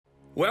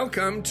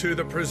Welcome to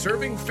the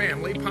Preserving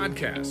Family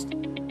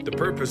Podcast. The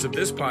purpose of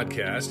this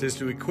podcast is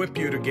to equip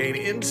you to gain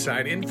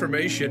insight,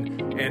 information,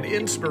 and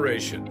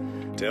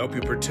inspiration to help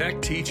you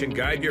protect, teach, and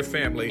guide your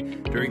family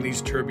during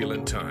these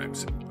turbulent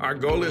times. Our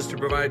goal is to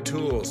provide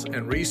tools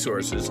and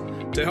resources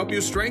to help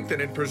you strengthen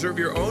and preserve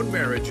your own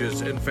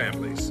marriages and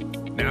families.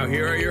 Now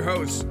here are your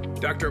hosts,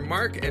 Dr.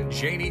 Mark and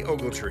Janie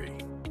Ogletree.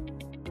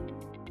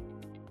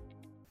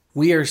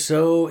 We are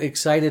so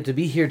excited to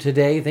be here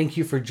today. Thank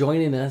you for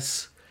joining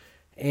us.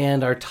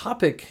 And our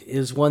topic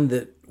is one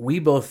that we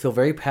both feel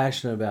very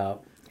passionate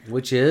about,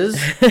 which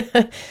is...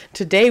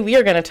 Today we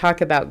are going to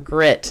talk about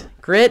grit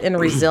and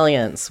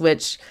resilience,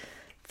 which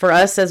for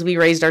us as we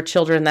raised our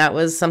children, that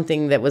was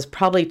something that was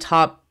probably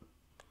top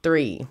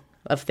 3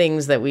 of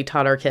things that we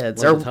taught our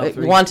kids or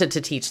wanted to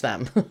teach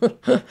them.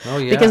 Oh,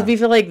 yeah. Because we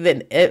feel like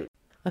that it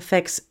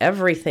affects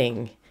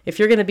everything. If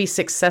you're going to be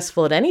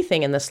successful at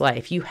anything in this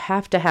life, you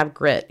have to have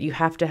grit. You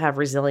have to have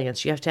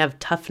resilience. You have to have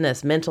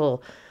toughness,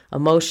 mental,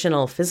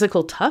 emotional,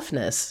 physical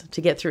toughness to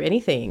get through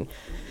anything.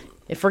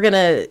 If we're going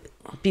to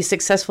be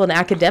successful in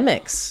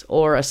academics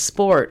or a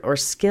sport or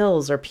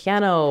skills or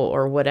piano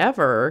or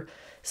whatever,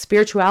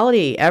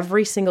 spirituality,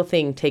 every single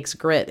thing takes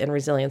grit and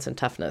resilience and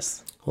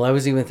toughness. Well, I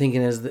was even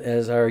thinking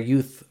as our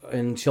youth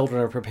and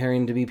children are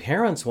preparing to be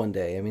parents one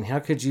day. I mean, how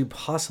could you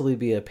possibly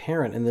be a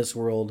parent in this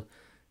world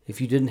if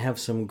you didn't have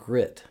some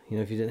grit,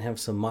 if you didn't have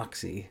some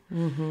moxie,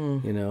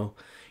 You know,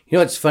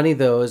 what's funny,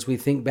 though, as we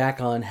think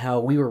back on how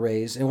we were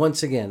raised, and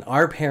once again,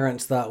 our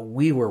parents thought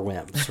we were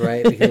wimps,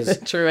 right? Because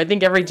True. I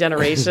think every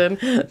generation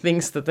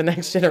thinks that the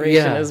next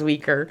generation is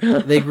weaker.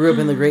 They grew up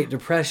in the Great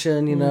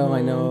Depression,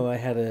 I know I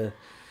had a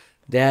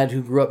dad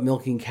who grew up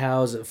milking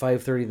cows at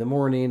 5:30 in the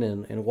morning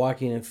and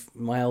walking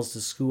miles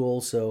to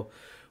school, so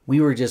we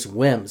were just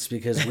wimps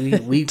because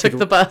we took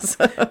the bus.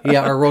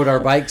 Or rode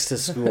our bikes to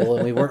school,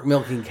 and we weren't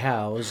milking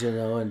cows,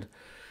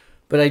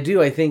 But I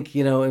think,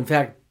 in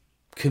fact,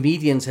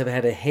 comedians have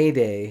had a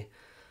heyday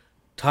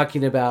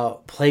talking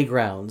about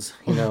playgrounds,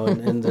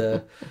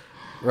 and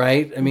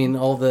right? I mean,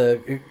 all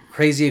the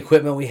crazy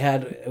equipment we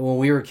had when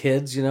we were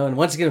kids, and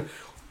once again,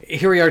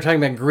 here we are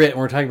talking about grit, and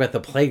we're talking about the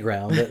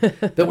playground.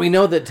 But we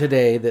know that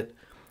today that,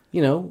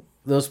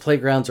 those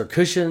playgrounds are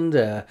cushioned.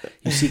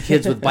 You see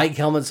kids with bike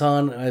helmets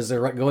on as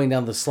they're going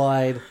down the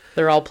slide.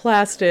 They're all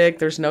plastic.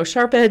 There's no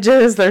sharp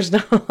edges. There's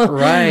no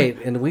right,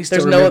 and we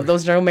still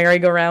there's no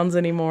merry-go-rounds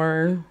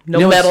anymore.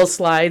 No metal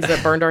slides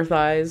that burned our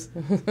thighs.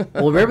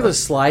 Well, remember the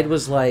slide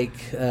was like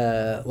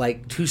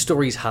 2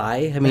 stories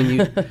high. I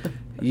mean,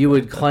 you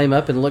would climb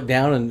up and look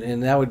down,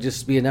 and that would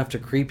just be enough to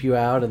creep you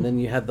out. And then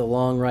you had the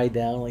long ride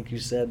down, like you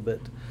said. But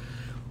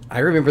I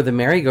remember the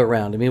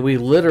merry-go-round. I mean, we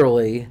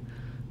literally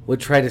would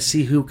try to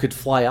see who could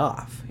fly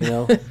off.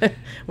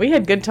 We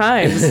had good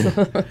times.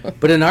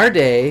 But in our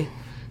day.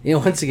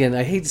 Once again,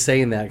 I hate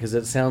saying that because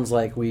it sounds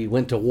like we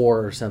went to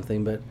war or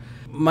something, but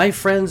my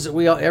friends,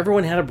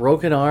 everyone had a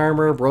broken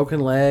arm or a broken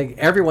leg.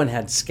 Everyone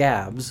had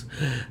scabs.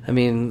 I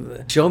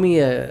mean, show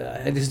me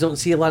I just don't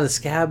see a lot of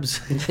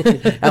scabs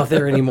out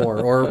there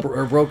anymore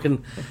or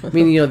broken. I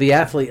mean,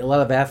 a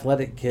lot of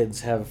athletic kids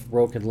have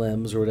broken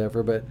limbs or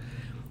whatever, but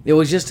it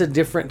was just a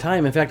different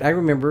time. In fact, I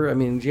remember,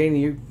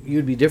 Janie,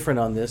 you'd be different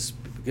on this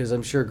because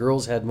I'm sure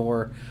girls had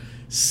more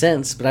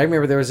sense, but I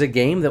remember there was a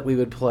game that we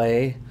would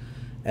play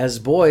as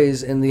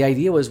boys, and the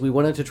idea was we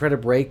wanted to try to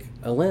break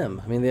a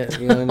limb. I mean,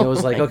 and it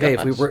was like, okay,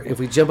 if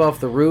we jump off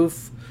the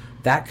roof,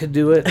 that could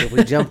do it. If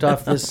we jumped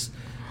off this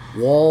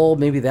wall,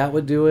 maybe that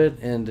would do it.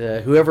 And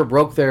whoever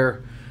broke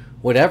their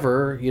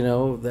whatever,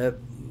 that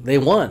they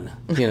won.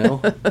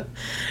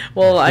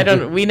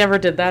 Well, we never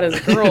did that as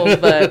girls,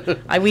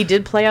 but we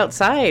did play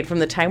outside from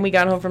the time we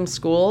got home from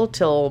school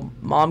till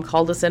Mom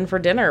called us in for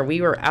dinner.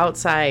 We were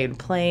outside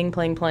playing,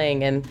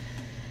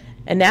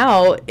 and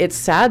now it's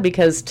sad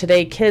because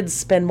today kids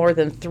spend more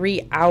than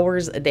 3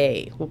 hours a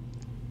day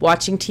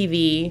watching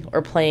TV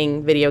or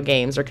playing video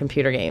games or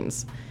computer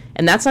games.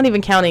 And that's not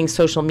even counting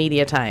social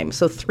media time.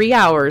 So 3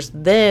 hours,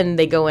 then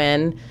they go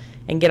in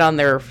and get on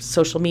their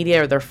social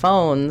media or their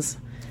phones.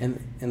 And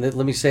let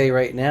me say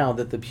right now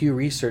that the Pew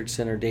Research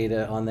Center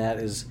data on that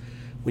is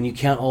when you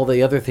count all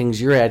the other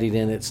things you're adding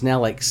in, it's now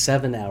like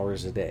 7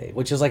 hours a day,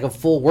 which is like a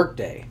full work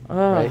day.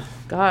 Oh, right?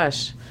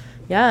 Gosh.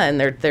 Yeah, and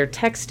they're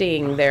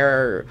texting,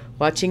 they're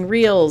watching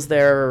reels,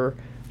 they're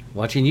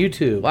watching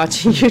YouTube,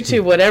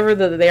 whatever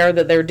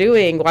that they're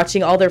doing,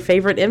 watching all their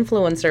favorite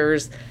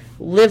influencers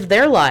live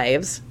their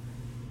lives.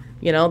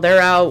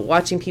 They're out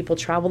watching people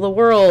travel the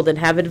world and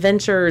have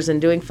adventures and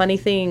doing funny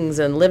things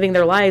and living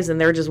their lives, and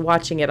they're just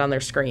watching it on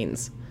their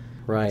screens.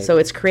 Right. So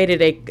it's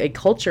created a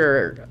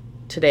culture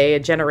today, a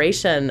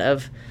generation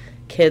of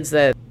kids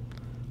that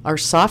are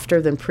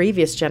softer than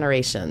previous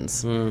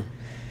generations.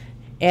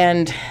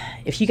 And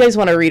if you guys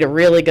want to read a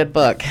really good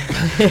book,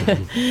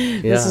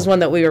 this is one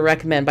that we would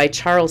recommend by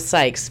Charles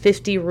Sykes,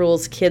 50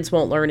 Rules Kids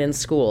Won't Learn in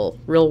School,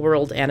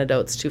 Real-World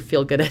Antidotes to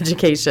Feel-Good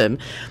Education.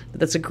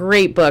 That's a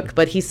great book,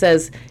 but he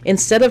says,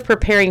 instead of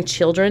preparing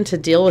children to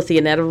deal with the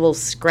inevitable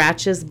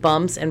scratches,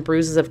 bumps, and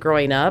bruises of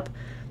growing up,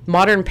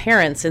 modern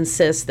parents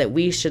insist that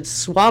we should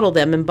swaddle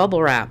them in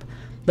bubble wrap,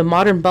 The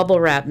modern bubble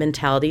wrap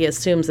mentality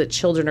assumes that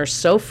children are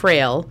so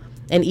frail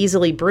and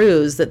easily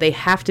bruised that they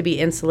have to be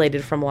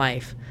insulated from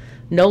life.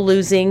 No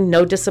losing,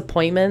 no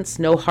disappointments,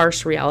 no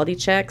harsh reality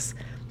checks.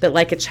 That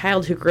like a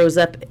child who grows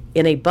up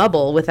in a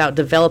bubble without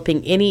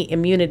developing any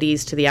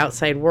immunities to the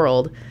outside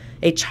world,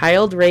 a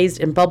child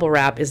raised in bubble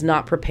wrap is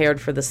not prepared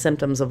for the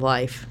symptoms of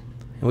life.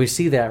 And we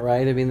see that,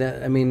 right?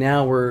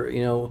 Now we're,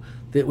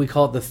 that we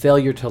call it the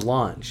failure to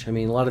launch. A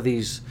lot of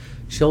these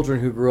children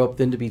who grew up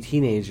then to be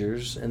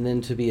teenagers and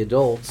then to be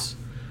adults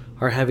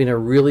are having a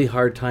really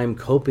hard time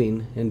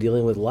coping and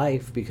dealing with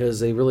life because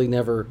they really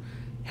never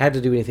had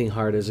to do anything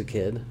hard as a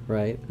kid,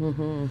 right?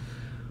 Mm-hmm.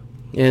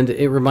 And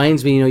it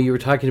reminds me, you were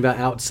talking about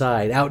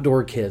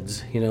outdoor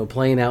kids,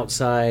 playing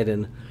outside.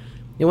 And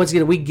once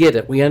again, we get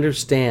it. We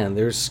understand.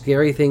 There's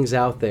scary things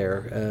out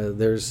there.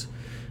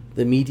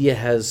 The media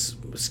has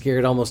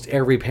scared almost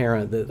every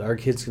parent that our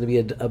kid's going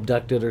to be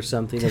abducted or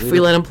something. If we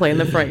let them play in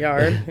the front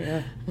yard.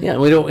 Yeah. Yeah,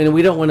 we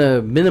don't want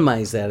to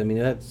minimize that.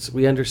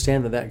 We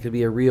understand that could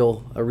be a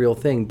real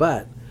thing.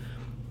 But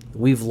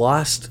we've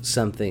lost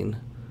something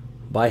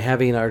by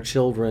having our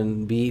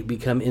children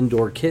become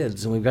indoor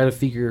kids, and we've got to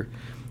figure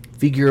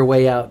a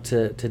way out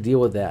to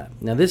deal with that.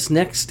 Now, this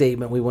next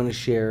statement we want to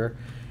share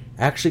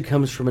actually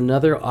comes from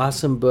another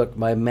awesome book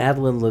by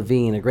Madeline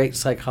Levine, a great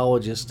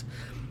psychologist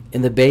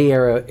in the Bay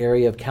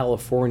Area of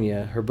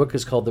California. Her book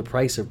is called The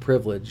Price of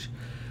Privilege.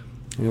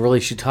 And really,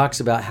 she talks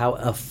about how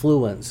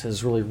affluence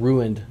has really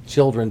ruined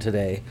children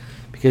today.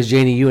 Because,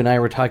 Janie, you and I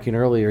were talking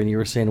earlier, and you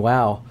were saying,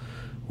 wow,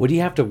 what do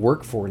you have to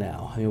work for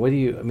now?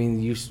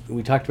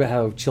 We talked about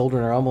how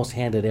children are almost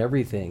handed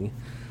everything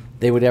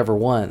they would ever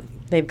want.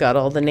 They've got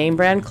all the name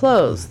brand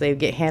clothes. They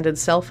get handed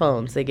cell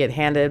phones. They get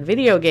handed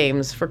video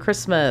games for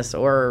Christmas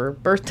or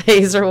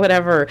birthdays or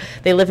whatever.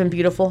 They live in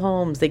beautiful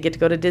homes. They get to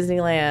go to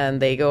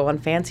Disneyland. They go on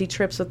fancy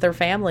trips with their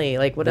family.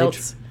 Like, what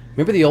else?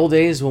 Remember the old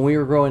days when we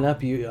were growing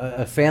up?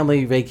 A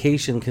family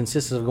vacation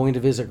consisted of going to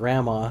visit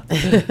grandma,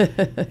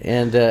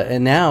 and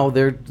now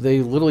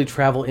they literally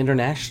travel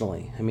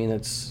internationally.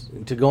 It's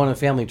to go on a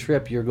family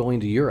trip, you're going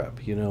to Europe,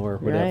 or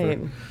whatever. Right.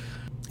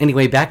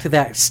 Anyway, back to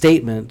that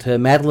statement.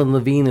 Madeline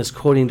Levine is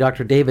quoting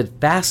Dr. David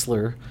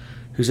Fassler,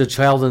 who's a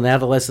child and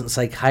adolescent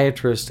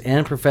psychiatrist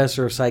and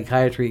professor of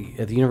psychiatry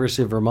at the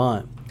University of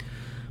Vermont.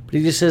 But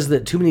he just says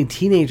that too many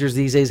teenagers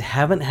these days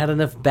haven't had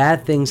enough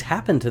bad things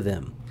happen to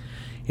them.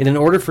 And in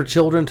order for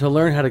children to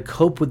learn how to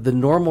cope with the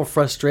normal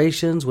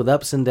frustrations, with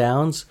ups and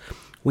downs,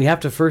 we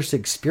have to first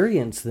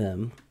experience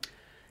them.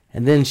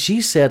 And then she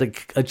said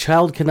a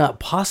child cannot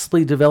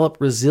possibly develop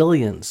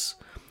resilience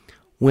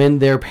when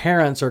their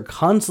parents are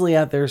constantly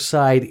at their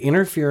side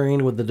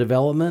interfering with the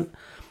development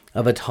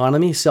of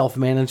autonomy,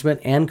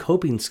 self-management, and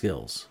coping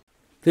skills.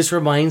 This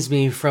reminds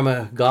me from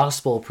a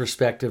gospel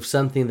perspective,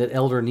 something that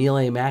Elder Neal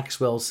A.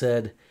 Maxwell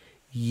said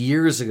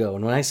years ago.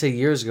 And when I say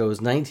years ago, it was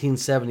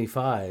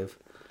 1975.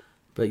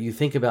 But you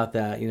think about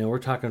that, we're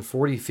talking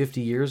 40,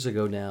 50 years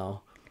ago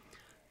now.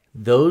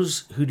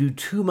 Those who do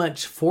too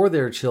much for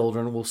their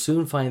children will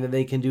soon find that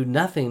they can do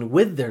nothing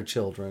with their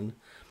children.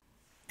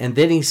 And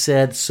then he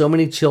said, so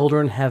many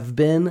children have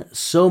been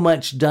so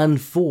much done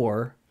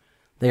for,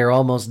 they are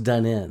almost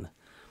done in.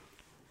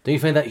 Don't you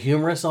find that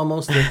humorous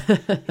almost?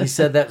 That he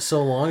said that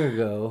so long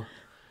ago.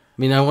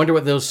 I wonder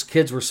what those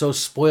kids were so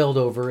spoiled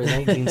over in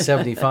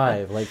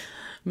 1975.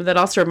 But that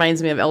also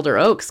reminds me of Elder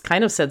Oaks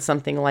kind of said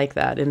something like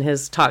that in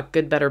his talk,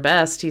 Good, Better,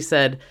 Best. He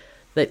said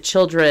that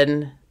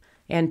children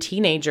and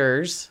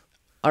teenagers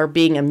are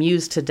being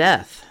amused to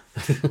death.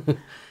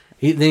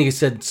 Then he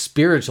said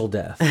spiritual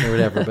death or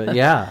whatever, but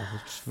yeah,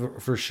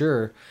 for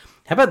sure.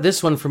 How about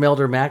this one from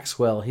Elder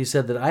Maxwell? He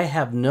said that I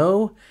have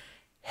no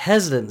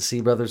hesitancy,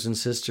 brothers and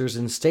sisters,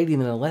 in stating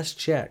that unless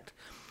checked,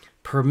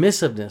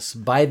 permissiveness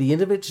by the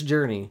end of its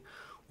journey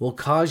will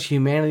cause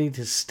humanity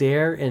to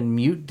stare in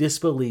mute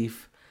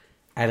disbelief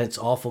at its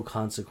awful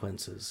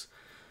consequences.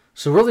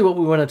 So really what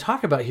we want to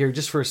talk about here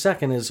just for a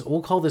second is,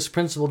 we'll call this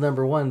principle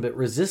number 1, but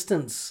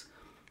resistance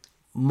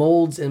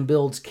molds and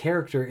builds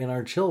character in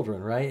our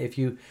children, right? If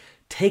you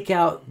take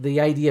out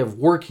the idea of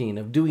working,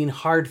 of doing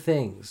hard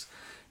things,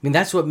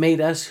 that's what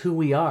made us who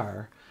we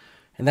are.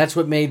 And that's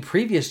what made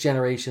previous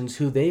generations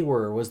who they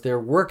were, was their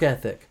work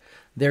ethic,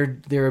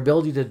 their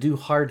ability to do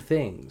hard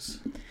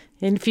things.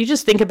 And if you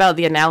just think about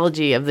the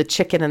analogy of the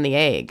chicken and the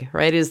egg,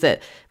 right, is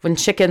that when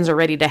chickens are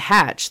ready to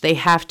hatch, they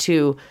have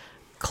to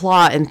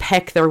claw and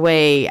peck their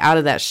way out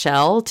of that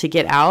shell to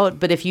get out.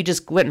 But if you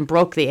just went and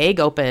broke the egg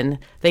open,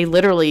 they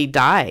literally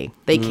die.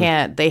 They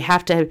can't, they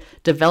have to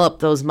develop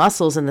those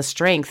muscles and the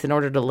strength in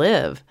order to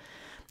live.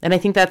 And I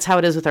think that's how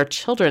it is with our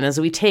children, as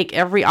we take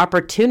every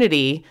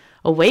opportunity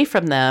away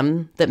from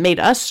them that made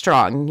us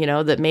strong,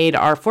 that made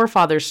our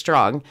forefathers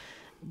strong.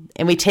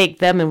 And we take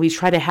them and we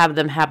try to have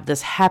them have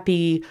this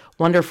happy,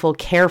 wonderful,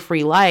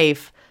 carefree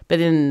life. But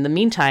in the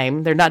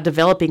meantime, they're not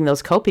developing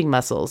those coping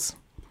muscles.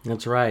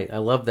 That's right. I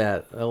love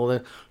that.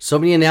 So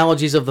many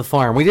analogies of the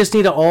farm. We just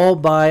need to all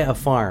buy a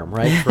farm,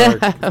 right,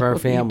 for our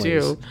families.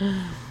 We do.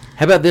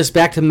 How about this,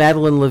 back to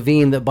Madeline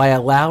Levine, that by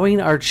allowing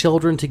our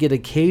children to get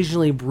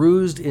occasionally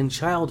bruised in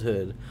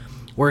childhood,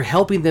 we're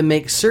helping them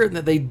make certain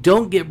that they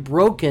don't get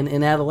broken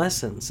in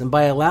adolescence. And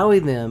by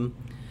allowing them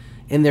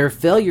in their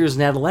failures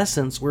in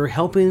adolescence, we're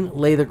helping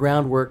lay the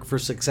groundwork for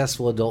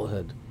successful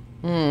adulthood.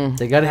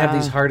 They got to have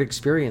these hard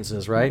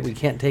experiences, right? We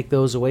can't take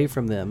those away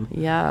from them.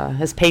 Yeah,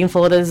 as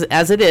painful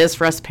as it is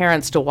for us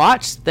parents to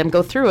watch them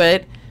go through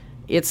it,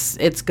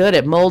 it's good.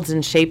 It molds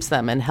and shapes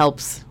them and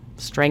helps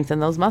strengthen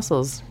those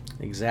muscles.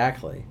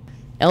 Exactly.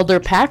 Elder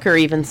Packer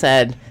even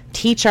said,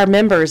 teach our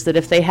members that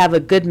if they have a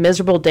good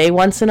miserable day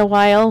once in a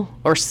while,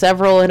 or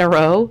several in a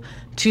row,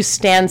 to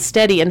stand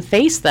steady and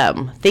face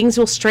them. Things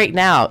will straighten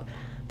out.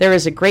 There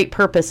is a great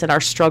purpose in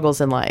our struggles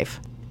in life.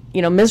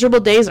 Miserable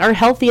days are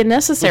healthy and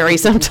necessary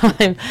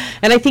sometimes.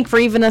 And I think for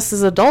even us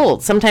as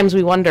adults, sometimes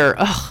we wonder,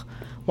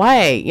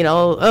 why?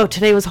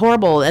 Today was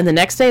horrible. And the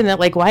next day,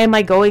 why am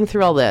I going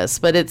through all this?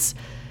 But it's,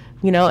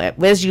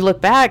 as you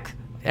look back,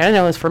 I don't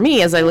know, as for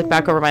me, as I look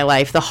back over my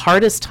life, the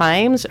hardest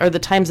times are the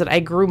times that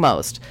I grew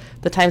most.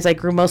 The times I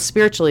grew most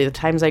spiritually, the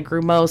times I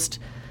grew most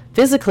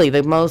physically,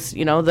 the most,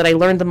 that I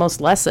learned the most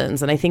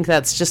lessons. And I think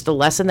that's just a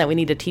lesson that we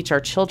need to teach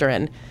our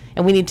children.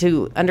 And we need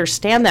to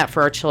understand that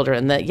for our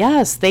children, that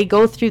yes, they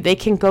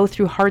can go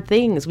through hard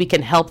things. We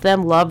can help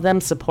them, love them,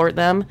 support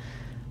them,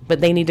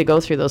 but they need to go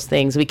through those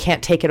things. We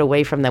can't take it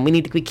away from them.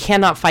 We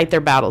cannot fight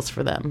their battles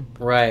for them.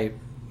 Right.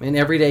 And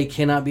every day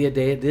cannot be a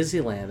day at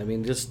Disneyland. I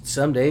mean, just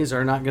some days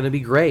are not going to be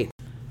great.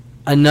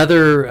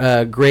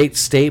 Another great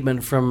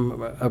statement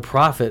from a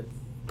prophet,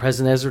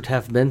 President Ezra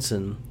Taft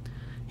Benson.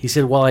 He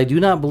said, while I do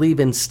not believe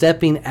in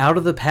stepping out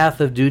of the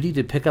path of duty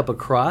to pick up a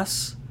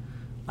cross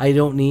I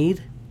don't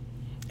need,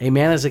 a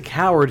man is a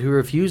coward who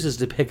refuses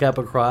to pick up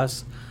a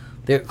cross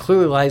that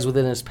clearly lies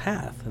within his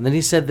path. And then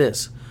he said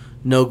this,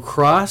 no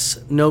cross,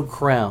 no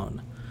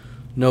crown,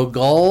 no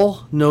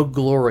gall, no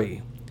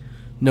glory,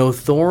 no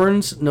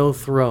thorns, no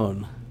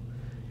throne.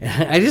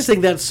 And I just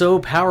think that's so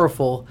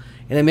powerful.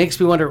 And it makes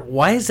me wonder,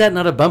 why is that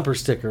not a bumper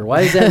sticker?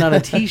 Why is that not a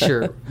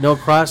T-shirt? No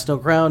cross, no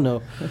crown, no.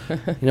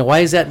 Why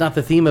is that not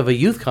the theme of a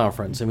youth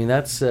conference? I mean,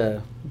 that's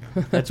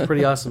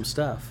pretty awesome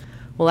stuff.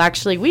 Well,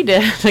 actually, we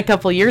did a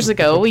couple years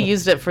ago. We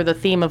used it for the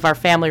theme of our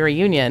family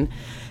reunion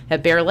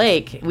at Bear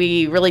Lake.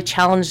 We really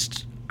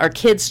challenged our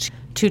kids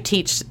to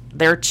teach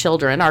their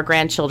children, our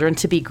grandchildren,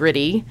 to be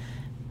gritty.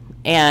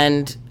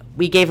 And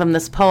we gave them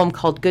this poem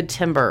called Good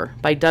Timber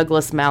by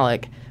Douglas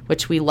Mallock,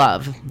 which we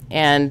love.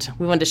 And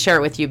we wanted to share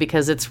it with you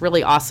because it's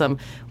really awesome.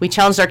 We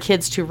challenged our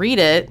kids to read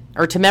it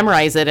or to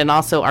memorize it, and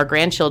also our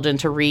grandchildren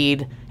to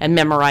read and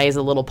memorize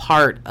a little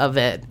part of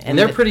it. And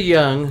they're pretty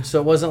young,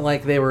 so it wasn't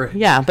like they were...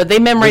 Yeah, but they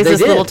memorized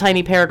this little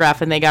tiny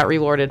paragraph and they got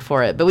rewarded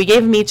for it. But we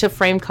gave them each a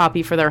framed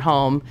copy for their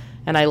home,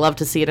 and I love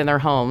to see it in their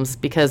homes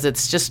because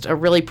it's just a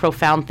really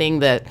profound thing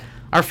that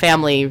our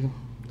family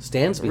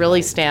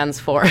really stands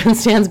for and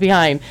stands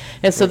behind.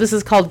 And so this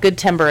is called Good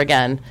Timber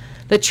again.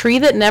 The tree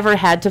that never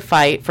had to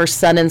fight for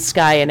sun and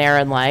sky and air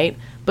and light,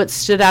 but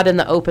stood out in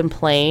the open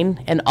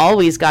plain and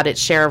always got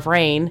its share of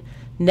rain,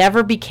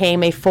 never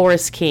became a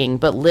forest king,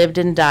 but lived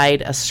and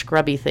died a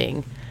scrubby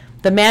thing.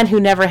 The man who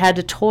never had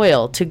to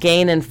toil to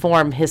gain and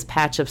form his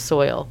patch of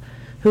soil,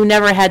 who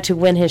never had to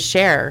win his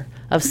share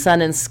of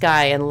sun and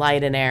sky and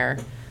light and air,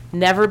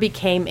 never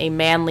became a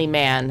manly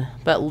man,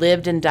 but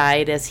lived and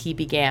died as he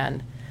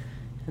began.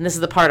 And this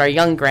is the part our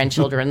young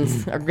grandchildren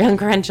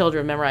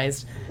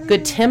memorized.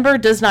 Good timber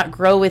does not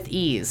grow with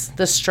ease.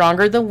 The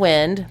stronger the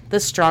wind, the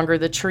stronger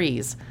the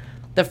trees.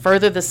 The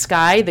further the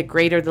sky, the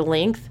greater the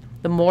length.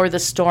 The more the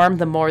storm,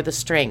 the more the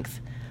strength.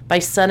 By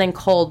sun and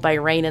cold, by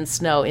rain and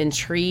snow, in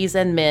trees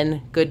and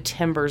men, good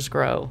timbers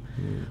grow.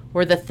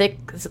 Where the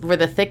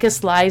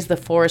thickest lies the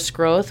forest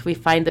growth, we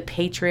find the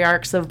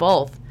patriarchs of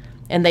both.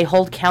 And they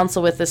hold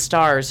counsel with the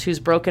stars,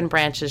 whose broken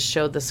branches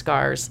show the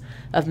scars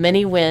of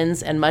many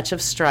winds and much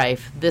of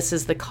strife. This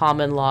is the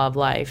common law of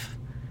life.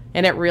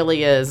 And it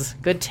really is.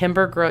 Good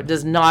timber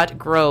does not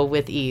grow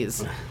with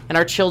ease. And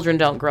our children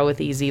don't grow with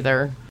ease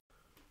either.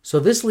 So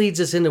this leads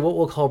us into what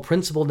we'll call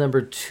principle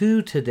number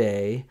 2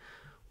 today,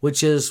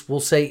 which is, we'll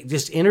say,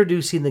 just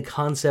introducing the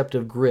concept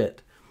of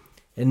grit.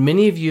 And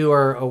many of you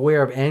are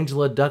aware of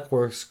Angela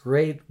Duckworth's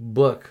great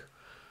book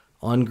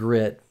on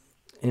grit.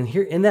 And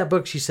here in that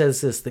book, she says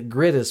this, that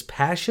grit is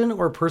passion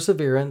or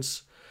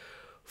perseverance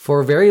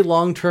for very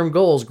long-term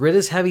goals. Grit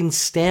is having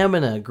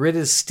stamina. Grit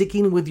is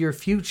sticking with your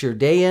future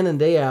day in and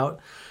day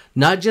out,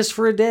 not just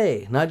for a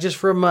day, not just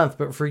for a month,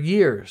 but for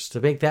years to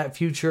make that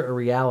future a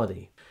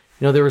reality.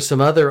 There were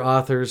some other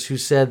authors who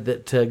said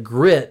that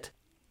grit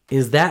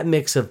is that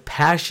mix of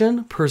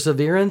passion,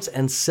 perseverance,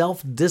 and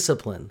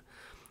self-discipline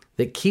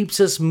that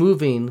keeps us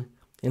moving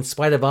in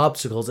spite of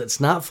obstacles. It's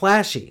not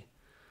flashy,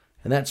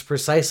 and that's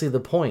precisely the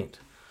point.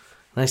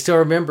 And I still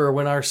remember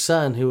when our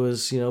son, who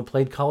was,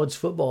 played college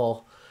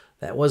football,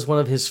 that was one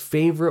of his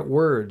favorite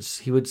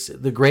words.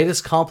 The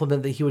greatest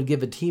compliment that he would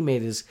give a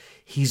teammate is,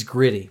 he's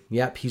gritty.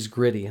 Yep, he's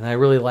gritty. And I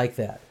really like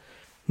that.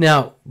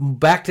 Now,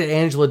 back to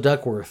Angela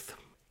Duckworth.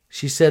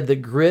 She said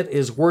that grit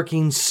is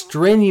working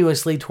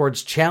strenuously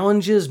towards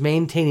challenges,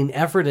 maintaining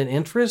effort and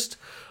interest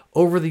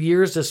over the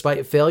years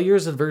despite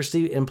failures,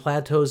 adversity, and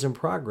plateaus in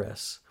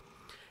progress.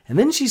 And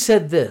then she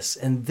said this,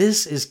 and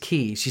this is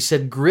key. She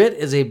said, grit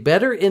is a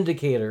better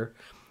indicator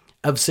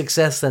of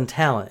success than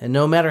talent. And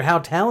no matter how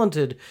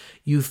talented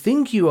you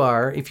think you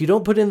are, if you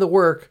don't put in the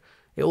work,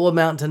 it will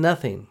amount to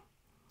nothing.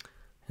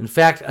 In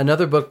fact,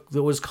 another book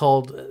that was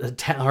called,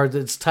 or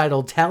it's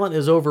titled Talent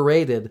is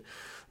Overrated,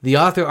 the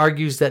author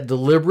argues that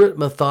deliberate,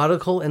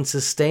 methodical, and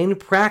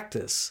sustained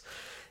practice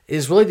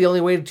is really the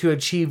only way to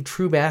achieve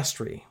true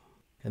mastery.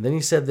 And then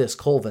he said this,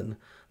 Colvin,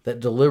 that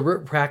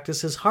deliberate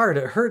practice is hard.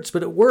 It hurts,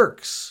 but it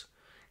works.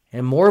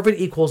 And more of it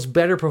equals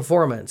better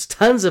performance.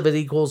 Tons of it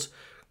equals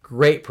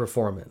great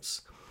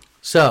performance.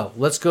 So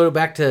let's go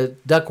back to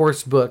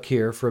Duckworth's book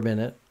here for a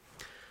minute.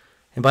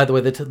 And by the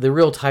way, the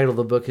real title of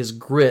the book is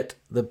Grit,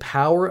 The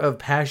Power of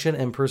Passion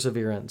and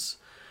Perseverance.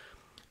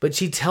 But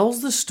she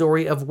tells the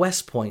story of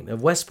West Point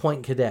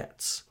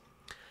cadets.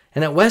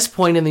 And at West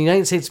Point in the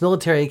United States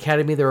Military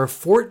Academy, there are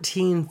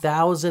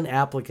 14,000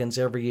 applicants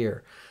every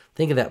year.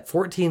 Think of that,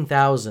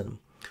 14,000.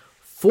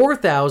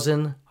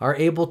 4,000 are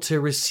able to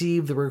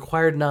receive the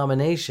required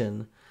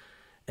nomination,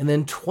 and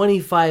then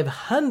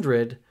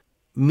 2,500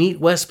 meet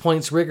West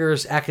Point's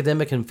rigorous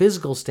academic and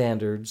physical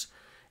standards,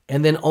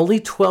 and then only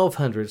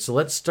 1,200. So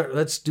let's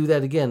do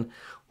that again.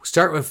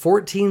 Start with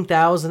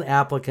 14,000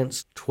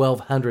 applicants,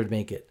 1,200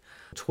 make it.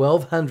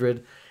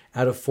 1,200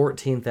 out of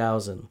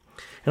 14,000.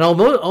 And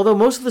although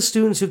most of the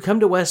students who come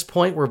to West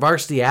Point were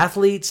varsity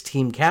athletes,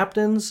 team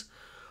captains,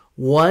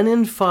 1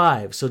 in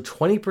 5, so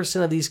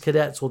 20% of these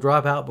cadets will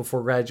drop out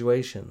before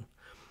graduation.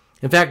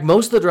 In fact,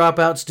 most of the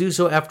dropouts do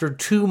so after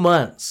 2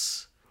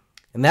 months.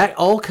 And that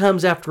all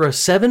comes after a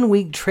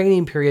 7-week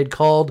training period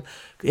called,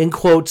 in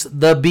quotes,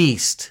 the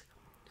Beast.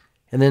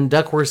 And then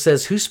Duckworth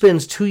says, who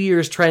spends 2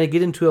 years trying to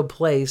get into a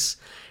place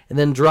and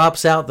then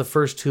drops out the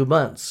first 2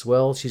 months?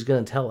 Well, she's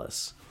going to tell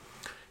us.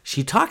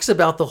 She talks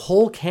about the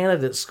whole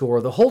candidate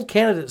score. The whole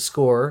candidate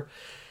score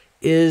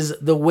is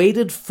the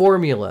weighted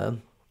formula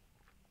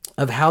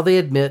of how they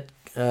admit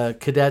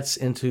cadets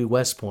into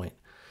West Point.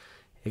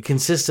 It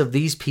consists of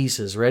these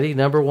pieces. Ready?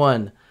 Number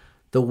 1,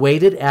 the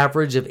weighted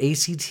average of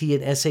ACT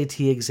and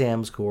SAT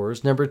exam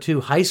scores. Number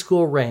 2, high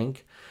school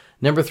rank.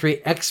 Number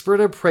 3,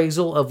 expert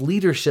appraisal of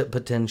leadership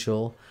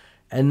potential.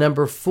 And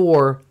number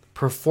 4,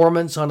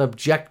 performance on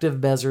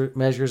objective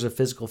measures of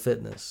physical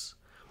fitness.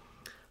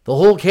 The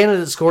whole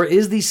candidate score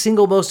is the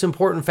single most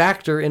important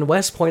factor in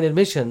West Point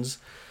admissions,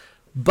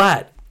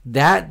 but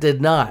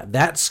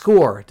that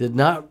score did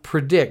not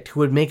predict who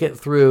would make it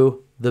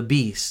through the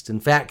Beast. In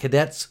fact,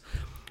 cadets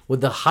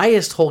with the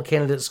highest whole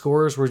candidate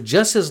scores were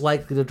just as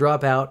likely to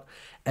drop out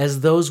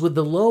as those with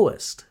the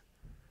lowest.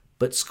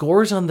 But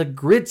scores on the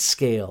grit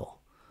scale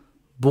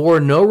bore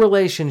no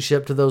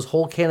relationship to those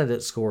whole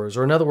candidate scores,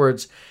 or in other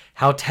words,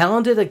 how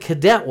talented a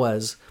cadet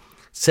was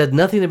said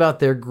nothing about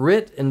their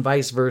grit and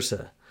vice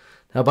versa.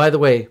 Now, by the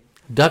way,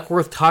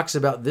 Duckworth talks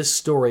about this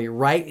story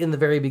right in the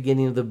very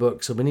beginning of the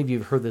book, so many of you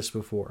have heard this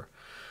before.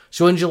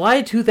 So in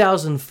July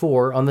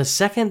 2004, on the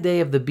second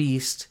day of the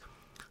Beast,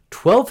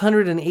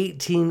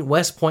 1,218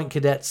 West Point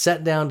cadets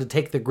sat down to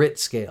take the grit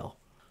scale.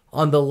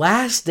 On the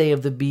last day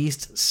of the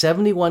Beast,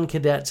 71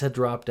 cadets had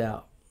dropped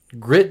out.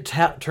 Grit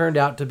turned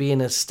out to be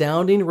an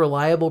astounding,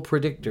 reliable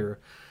predictor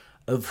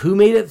of who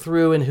made it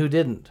through and who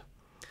didn't.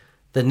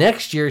 The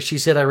next year, she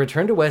said, I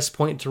returned to West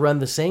Point to run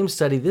the same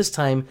study. This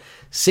time,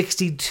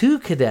 62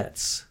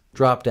 cadets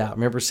dropped out.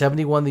 Remember,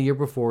 71 the year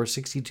before,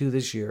 62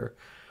 this year.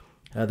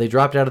 They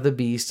dropped out of the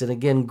Beast, and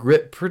again,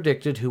 grit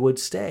predicted who would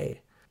stay.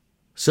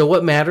 So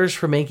what matters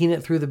for making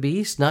it through the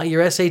Beast? Not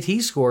your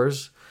SAT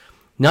scores,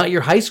 not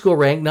your high school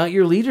rank, not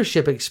your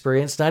leadership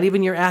experience, not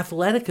even your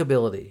athletic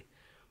ability,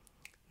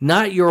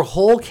 not your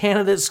whole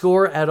candidate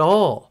score at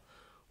all.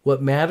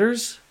 What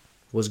matters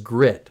was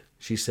grit,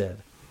 she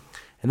said.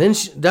 And then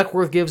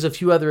Duckworth gives a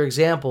few other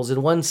examples.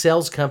 In one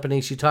sales company,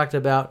 she talked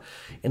about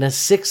in a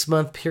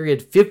 6-month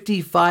period,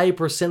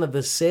 55% of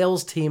the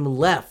sales team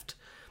left,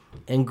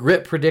 and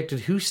grit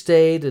predicted who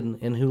stayed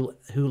and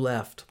who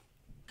left.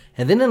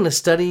 And then in a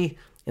study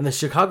in the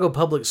Chicago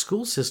public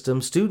school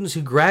system, students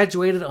who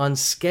graduated on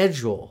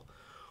schedule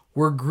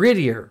were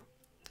grittier,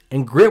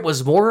 and grit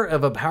was more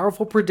of a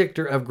powerful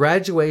predictor of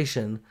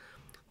graduation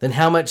than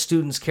how much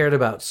students cared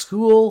about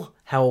school,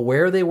 how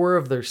aware they were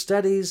of their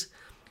studies,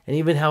 and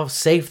even how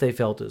safe they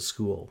felt at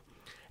school.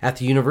 At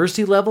the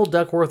university level,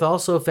 Duckworth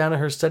also found in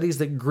her studies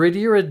that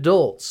grittier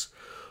adults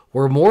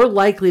were more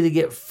likely to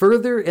get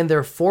further in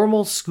their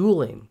formal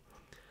schooling.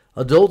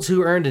 Adults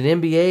who earned an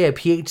MBA, a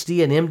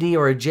PhD, an MD,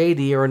 or a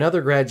JD, or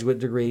another graduate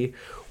degree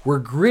were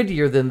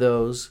grittier than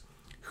those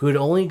who had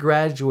only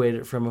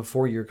graduated from a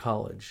 4-year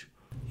college.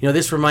 You know,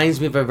 this reminds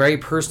me of a very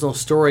personal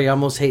story. I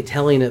almost hate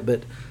telling it,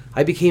 but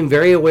I became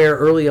very aware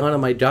early on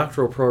in my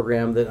doctoral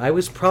program that I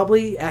was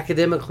probably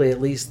academically at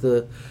least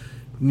the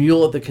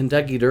mule at the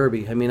Kentucky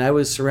Derby. I mean, I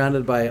was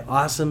surrounded by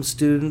awesome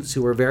students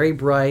who were very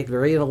bright,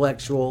 very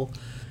intellectual,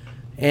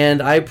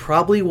 and I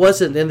probably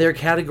wasn't in their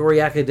category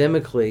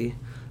academically,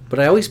 but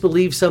I always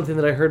believed something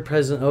that I heard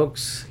President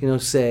Oaks,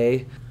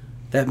 say,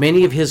 that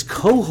many of his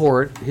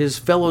cohort, his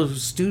fellow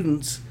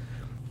students,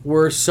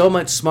 were so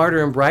much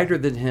smarter and brighter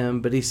than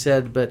him, but he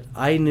said, but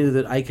I knew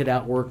that I could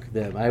outwork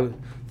them,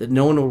 that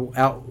no one would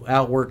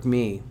outwork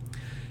me.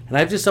 And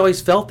I've just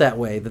always felt that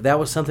way, that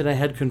was something I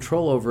had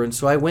control over. And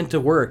so I went to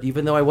work,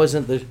 even though I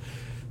wasn't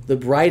the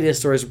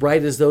brightest or as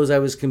bright as those I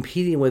was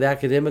competing with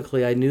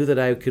academically. I knew that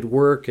I could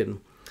work, and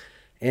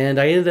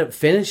I ended up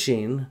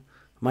finishing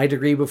my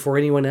degree before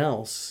anyone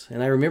else.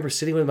 And I remember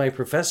sitting with my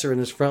professor in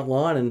his front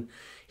lawn, and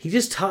he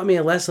just taught me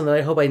a lesson that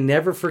I hope I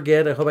never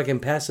forget. I hope I can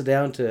pass it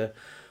down to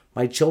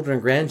my children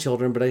and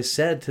grandchildren. But I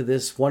said to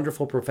this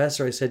wonderful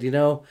professor, I said,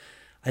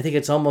 I think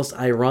it's almost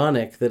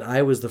ironic that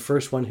I was the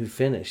first one who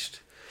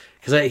finished.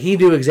 Because he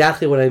knew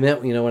exactly what I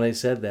meant, when I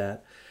said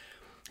that.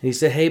 And he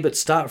said, hey, but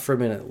stop for a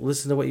minute.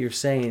 Listen to what you're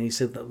saying. He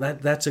said,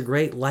 that's a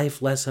great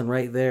life lesson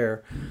right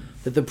there.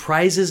 That the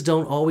prizes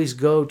don't always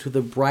go to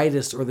the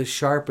brightest or the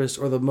sharpest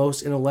or the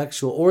most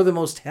intellectual or the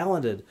most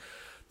talented.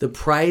 The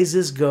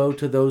prizes go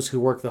to those who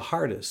work the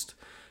hardest.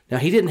 Now,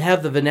 he didn't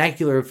have the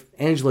vernacular of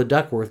Angela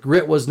Duckworth.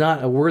 Grit was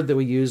not a word that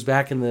we used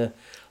back in the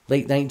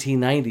late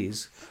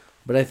 1990s.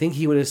 But I think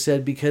he would have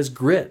said, because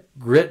grit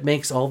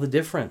makes all the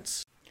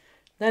difference.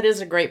 That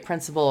is a great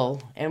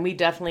principle, and we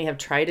definitely have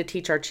tried to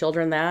teach our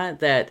children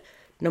that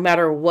no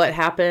matter what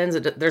happens,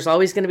 there's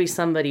always going to be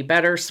somebody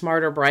better,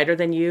 smarter, brighter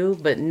than you,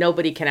 but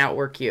nobody can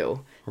outwork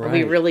you. Right. And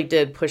we really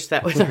did push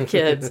that with our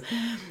kids.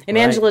 And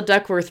right. Angela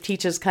Duckworth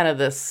teaches kind of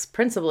this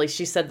principle.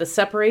 She said, the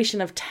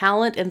separation of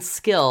talent and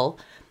skill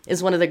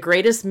is one of the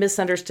greatest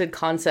misunderstood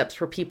concepts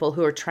for people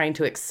who are trying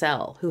to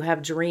excel, who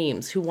have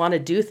dreams, who want to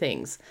do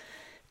things.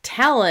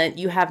 Talent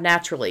you have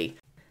naturally.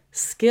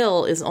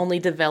 Skill is only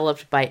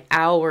developed by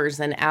hours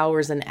and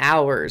hours and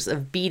hours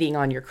of beating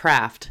on your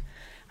craft.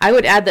 I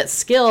would add that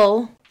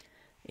skill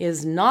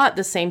is not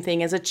the same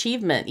thing as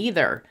achievement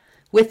either.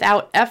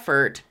 Without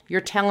effort, your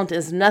talent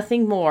is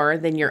nothing more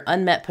than your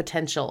unmet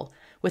potential.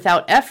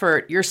 Without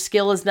effort, your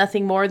skill is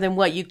nothing more than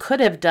what you could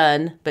have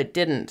done but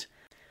didn't.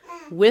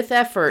 With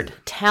effort,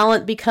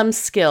 talent becomes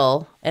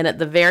skill, and at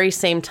the very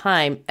same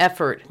time,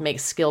 effort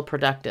makes skill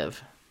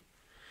productive.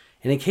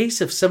 And in case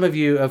of some of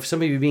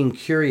you being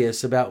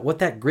curious about what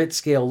that grit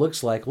scale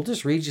looks like, we'll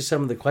just read you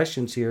some of the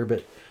questions here.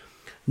 But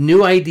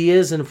new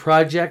ideas and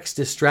projects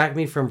distract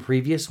me from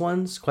previous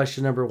ones.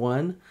 Question number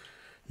 1.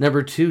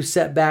 Number 2,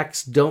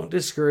 setbacks don't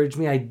discourage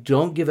me. I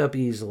don't give up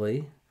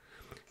easily.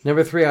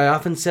 Number 3, I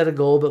often set a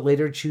goal but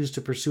later choose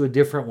to pursue a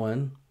different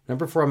one.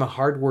 Number 4, I'm a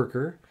hard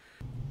worker.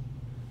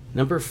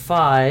 Number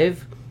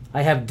 5,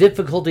 I have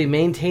difficulty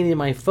maintaining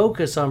my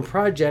focus on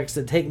projects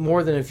that take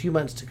more than a few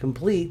months to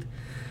complete.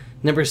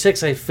 Number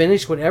 6, I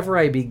finish whatever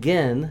I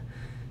begin.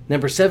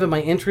 Number 7,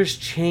 my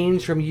interests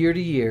change from year to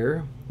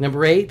year.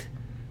 Number 8,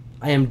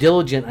 I am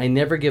diligent. I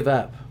never give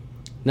up.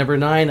 Number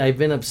 9, I've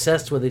been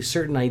obsessed with a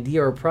certain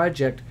idea or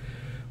project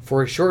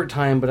for a short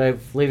time, but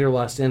I've later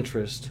lost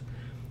interest.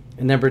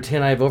 And number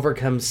 10, I've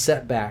overcome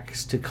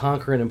setbacks to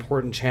conquer an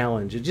important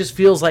challenge. It just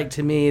feels like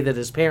to me that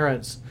as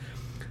parents,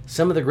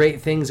 some of the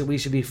great things that we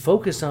should be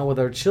focused on with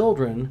our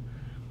children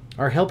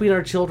are helping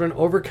our children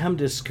overcome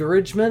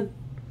discouragement.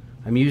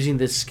 I'm using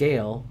this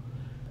scale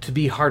to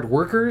be hard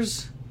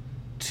workers,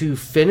 to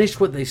finish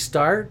what they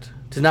start,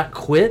 to not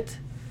quit,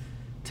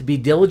 to be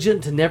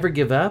diligent, to never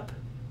give up,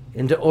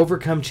 and to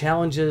overcome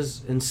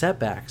challenges and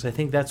setbacks. I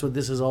think that's what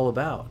this is all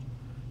about,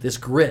 this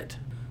grit.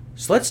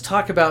 So let's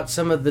talk about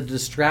some of the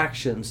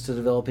distractions to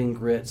developing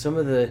grit, some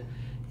of the,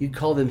 you'd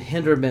call them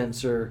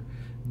hindrance or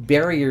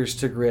barriers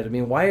to grit. I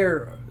mean, why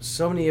are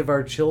so many of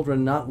our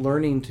children not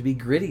learning to be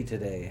gritty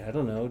today? I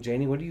don't know.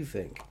 Janie, what do you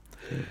think?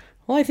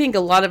 Well, I think a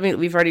lot of it,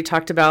 we've already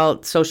talked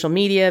about social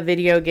media,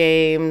 video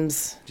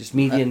games. Just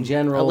media in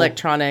general.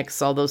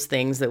 Electronics, all those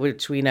things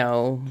which we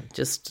know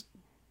just,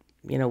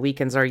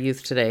 weakens our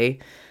youth today.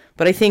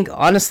 But I think,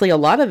 honestly, a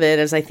lot of it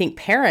is I think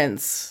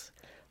parents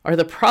are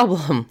the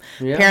problem.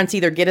 Yeah. Parents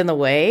either get in the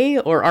way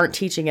or aren't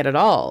teaching it at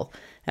all.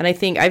 And I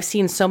think I've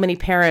seen so many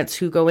parents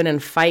who go in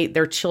and fight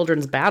their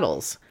children's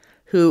battles,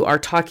 who are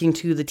talking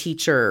to the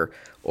teacher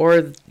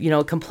or,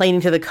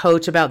 complaining to the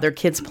coach about their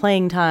kids'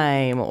 playing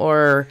time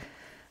or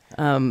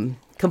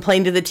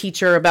complain to the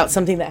teacher about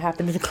something that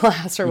happened in the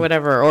class or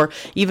whatever, or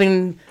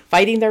even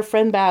fighting their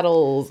friend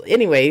battles.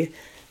 Anyway,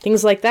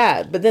 things like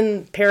that. But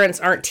then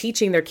parents aren't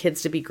teaching their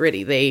kids to be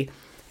gritty. They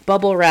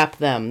bubble wrap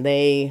them.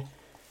 They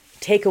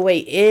take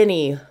away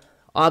any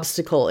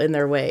obstacle in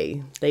their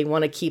way. They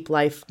want to keep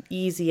life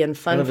easy and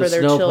fun for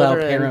their children. Kind of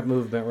a snowplow parent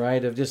movement,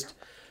 right? Of just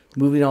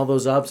moving all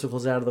those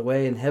obstacles out of the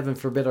way, and heaven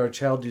forbid our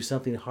child do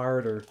something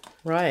hard or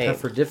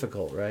tough or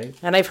difficult, right?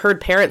 And I've heard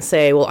parents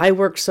say, well, I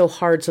worked so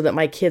hard so that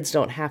my kids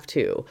don't have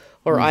to,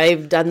 or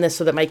I've done this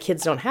so that my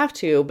kids don't have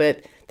to,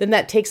 but then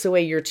that takes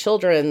away your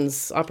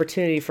children's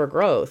opportunity for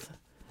growth.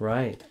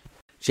 Right.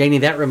 Janie,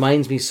 that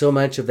reminds me so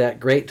much of that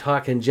great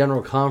talk in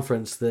General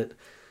Conference that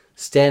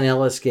Stan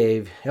Ellis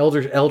gave.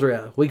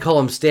 Elder, we call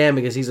him Stan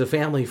because he's a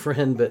family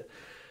friend, but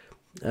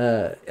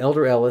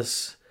Elder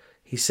Ellis,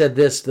 he said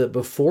this, that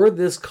before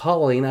this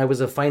calling, I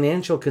was a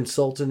financial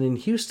consultant in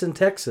Houston,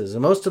 Texas,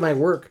 and most of my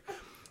work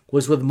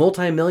was with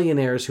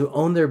multimillionaires who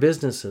owned their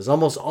businesses.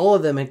 Almost all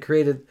of them had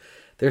created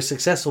their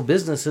successful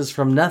businesses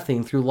from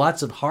nothing through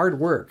lots of hard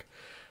work.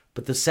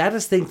 But the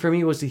saddest thing for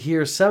me was to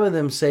hear some of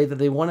them say that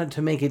they wanted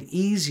to make it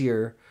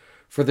easier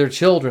for their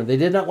children. They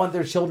did not want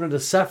their children to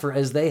suffer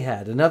as they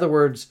had. In other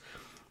words,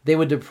 they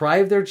would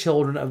deprive their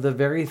children of the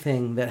very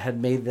thing that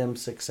had made them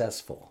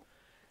successful.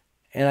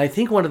 And I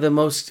think one of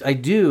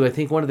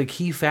the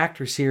key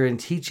factors here in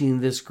teaching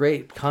this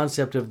great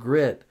concept of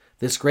grit,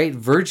 this great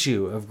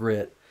virtue of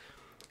grit,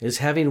 is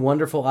having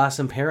wonderful,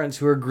 awesome parents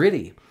who are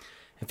gritty.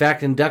 In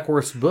fact, in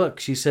Duckworth's book,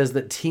 she says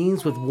that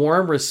teens with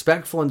warm,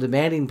 respectful, and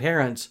demanding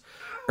parents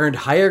earned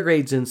higher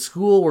grades in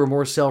school, were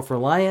more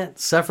self-reliant,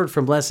 suffered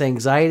from less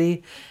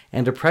anxiety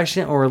and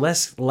depression, or were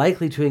less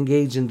likely to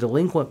engage in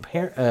delinquent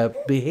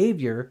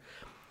behavior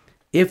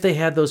if they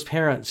had those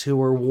parents who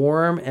were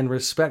warm and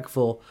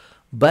respectful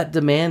but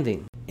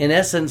demanding. In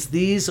essence,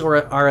 these are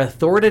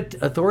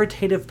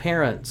authoritative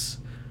parents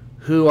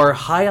who are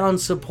high on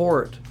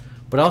support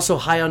but also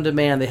high on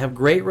demand. They have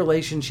great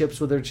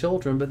relationships with their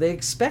children, but they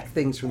expect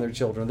things from their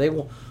children. They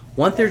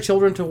want their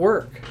children to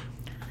work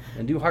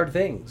and do hard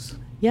things.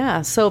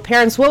 Yeah, so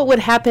parents, what would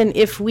happen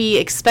if we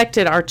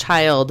expected our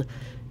child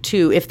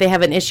to, if they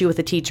have an issue with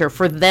a teacher,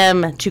 for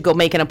them to go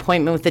make an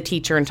appointment with the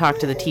teacher and talk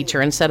to the teacher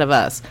instead of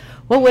us?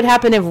 What would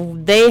happen if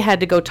they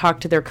had to go talk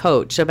to their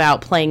coach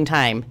about playing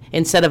time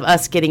instead of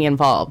us getting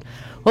involved?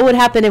 What would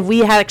happen if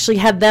we actually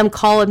had them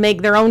call and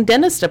make their own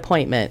dentist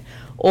appointment,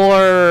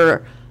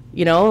 or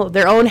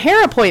their own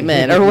hair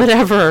appointment or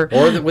whatever?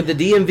 Or with the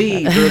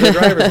DMV for the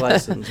driver's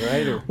license,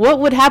 right? What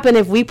would happen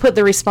if we put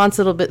the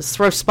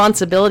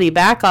responsibility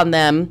back on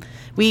them?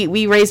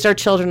 We raised our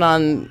children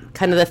on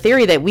kind of the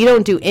theory that we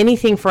don't do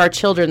anything for our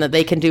children that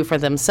they can do for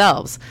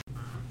themselves.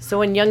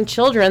 So in young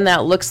children,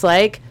 that looks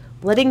like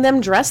letting them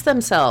dress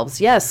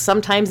themselves. Yes,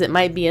 sometimes it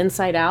might be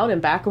inside out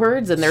and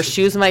backwards, and their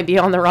shoes might be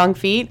on the wrong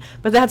feet,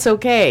 but that's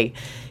okay.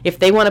 If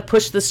they want to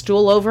push the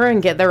stool over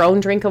and get their own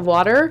drink of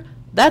water,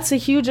 that's a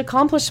huge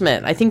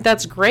accomplishment. I think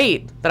that's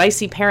great. But I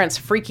see parents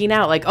freaking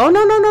out like, oh,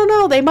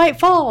 no, they might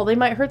fall. They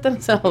might hurt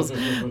themselves.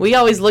 We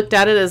always looked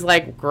at it as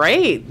like,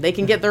 great, they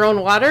can get their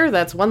own water.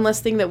 That's one less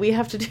thing that we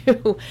have to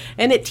do.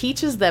 And it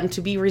teaches them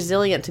to be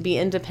resilient, to be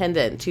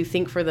independent, to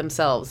think for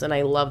themselves. And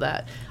I love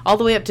that. All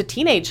the way up to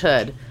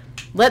teenagehood.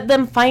 Let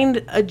them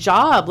find a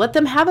job. Let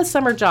them have a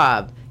summer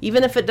job.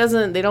 Even if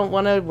they don't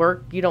want to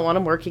work, you don't want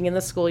them working in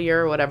the school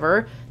year or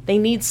whatever. They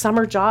need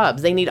summer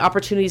jobs. They need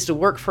opportunities to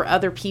work for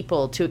other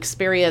people, to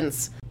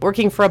experience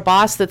working for a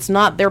boss that's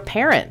not their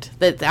parent,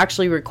 that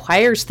actually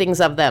requires things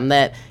of them,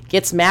 that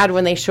gets mad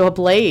when they show up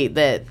late,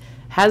 that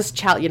has,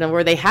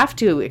 where they have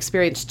to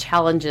experience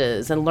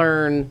challenges and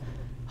learn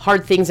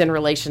hard things in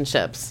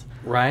relationships.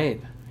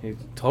 Right.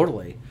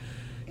 Totally.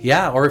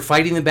 Yeah, or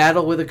fighting the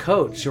battle with a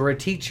coach or a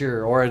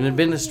teacher or an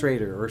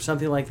administrator or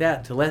something like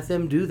that, to let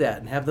them do that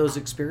and have those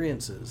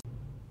experiences.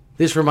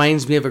 This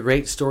reminds me of a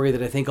great story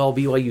that I think all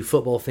BYU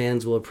football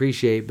fans will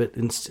appreciate, but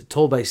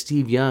told by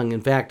Steve Young.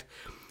 In fact,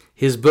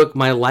 his book,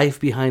 My Life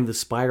Behind the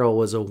Spiral,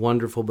 was a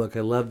wonderful book.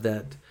 I love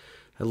that.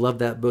 I love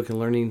that book and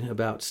learning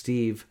about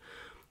Steve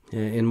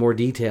in more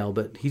detail.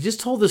 But he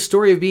just told the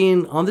story of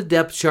being on the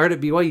depth chart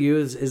at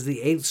BYU as the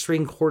 8th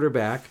string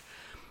quarterback,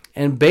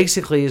 and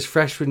basically his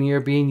freshman year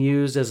being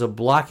used as a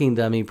blocking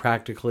dummy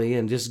practically,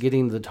 and just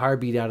getting the tar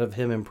beat out of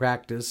him in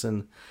practice.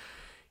 And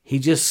he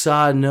just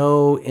saw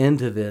no end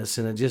to this,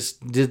 and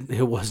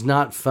it was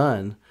not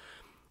fun.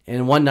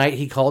 And one night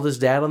he called his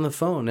dad on the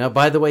phone. Now,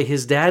 by the way,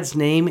 his dad's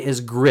name is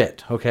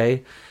Grit,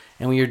 okay?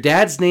 And when your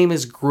dad's name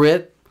is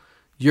Grit,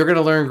 you're going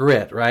to learn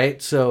grit,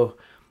 right? So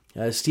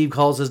Steve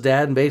calls his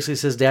dad and basically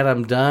says, Dad,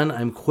 I'm done.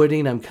 I'm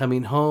quitting. I'm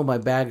coming home. My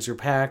bags are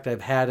packed.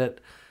 I've had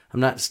it. I'm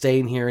not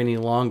staying here any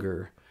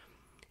longer.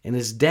 And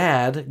his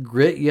dad,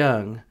 Grit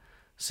Young,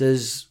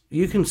 says,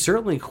 you can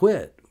certainly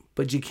quit,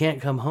 but you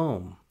can't come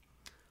home.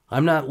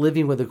 I'm not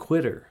living with a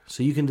quitter,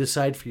 so you can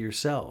decide for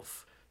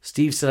yourself.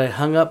 Steve said, I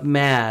hung up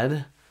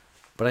mad,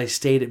 but I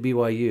stayed at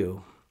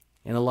BYU.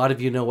 And a lot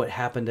of you know what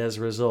happened as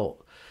a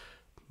result.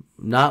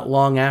 Not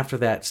long after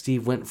that,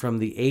 Steve went from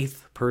the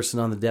 8th person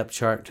on the depth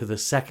chart to the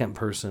 2nd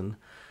person.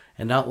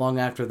 And not long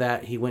after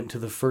that, he went to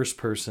the 1st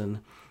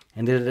person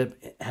and ended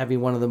up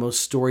having one of the most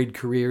storied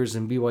careers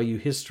in BYU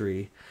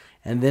history.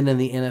 And then in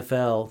the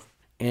NFL,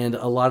 and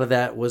a lot of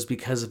that was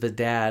because of a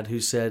dad who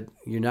said,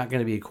 you're not going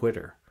to be a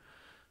quitter.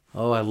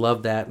 Oh, I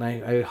love that. And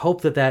I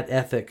hope that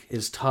ethic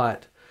is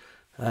taught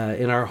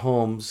in our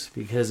homes,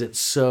 because it's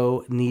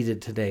so needed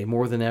today,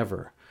 more than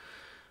ever.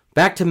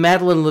 Back to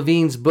Madeline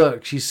Levine's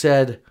book, she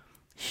said,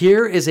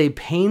 here is a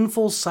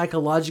painful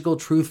psychological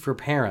truth for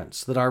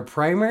parents, that our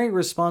primary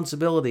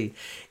responsibility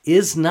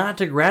is not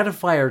to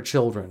gratify our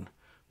children,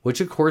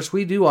 which of course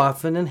we do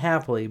often and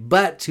happily,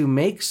 but to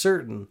make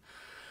certain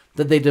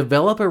that they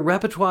develop a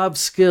repertoire of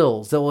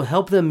skills that will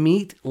help them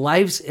meet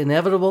life's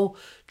inevitable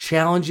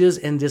challenges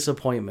and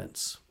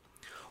disappointments.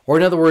 Or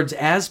in other words,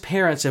 as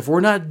parents, if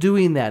we're not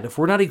doing that, if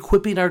we're not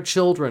equipping our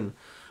children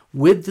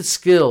with the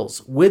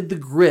skills, with the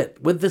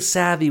grit, with the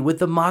savvy, with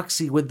the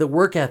moxie, with the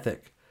work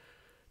ethic,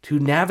 to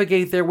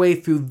navigate their way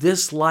through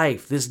this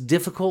life, this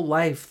difficult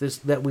life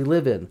that we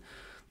live in,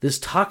 this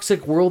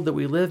toxic world that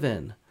we live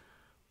in.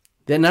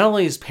 That not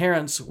only as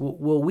parents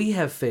will we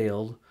have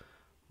failed,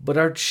 but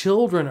our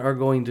children are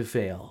going to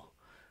fail.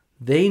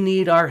 They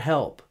need our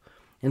help.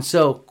 And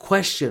so,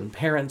 question,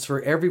 parents,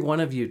 for every one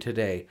of you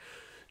today.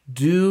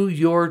 Do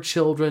your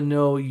children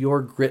know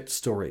your grit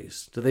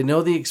stories? Do they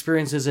know the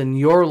experiences in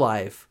your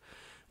life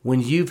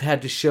when you've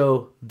had to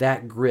show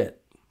that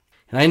grit?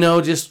 And I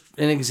know just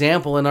an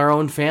example in our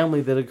own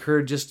family that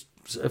occurred just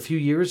a few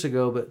years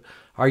ago, but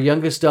our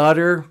youngest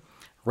daughter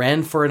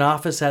ran for an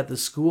office at the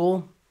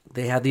school.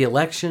 They had the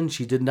election.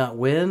 She did not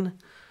win.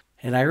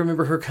 And I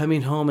remember her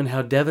coming home and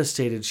how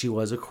devastated she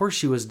was. Of course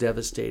she was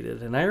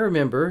devastated. And I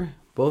remember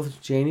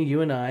both Janie,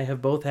 you and I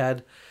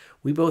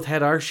we both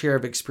had our share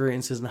of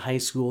experiences in high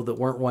school that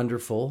weren't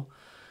wonderful.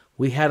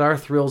 We had our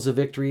thrills of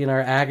victory and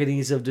our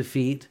agonies of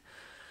defeat.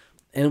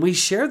 And we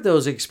shared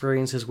those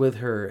experiences with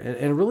her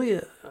and really,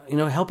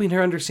 helping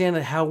her understand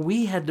how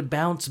we had to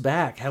bounce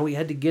back, how we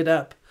had to get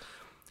up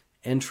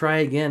and try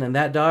again. And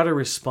that daughter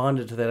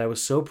responded to that. I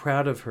was so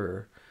proud of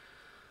her.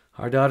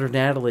 Our daughter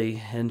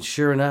Natalie, and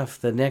sure enough,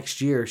 the next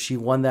year she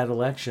won that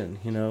election.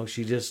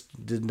 She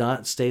just did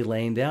not stay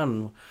laying down.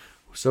 And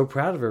we're so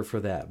proud of her for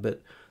that.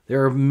 But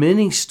there are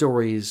many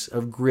stories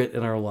of grit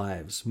in our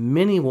lives,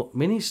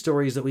 many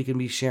stories that we can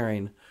be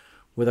sharing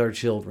with our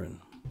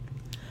children.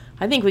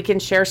 I think we can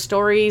share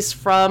stories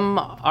from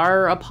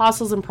our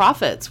apostles and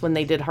prophets when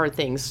they did hard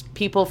things,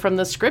 people from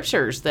the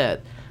scriptures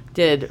that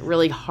did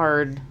really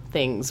hard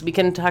things. We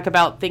can talk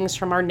about things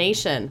from our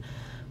nation,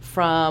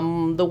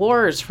 from the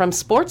wars, from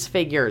sports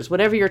figures,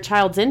 whatever your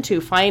child's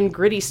into. Find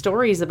gritty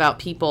stories about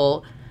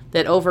people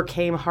that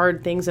overcame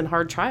hard things and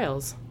hard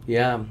trials.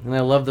 Yeah, and I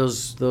love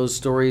those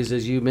stories,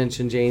 as you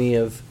mentioned, Janie,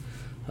 of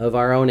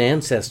our own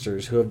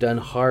ancestors who have done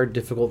hard,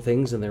 difficult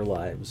things in their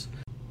lives.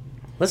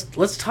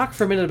 Let's talk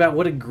for a minute about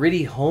what a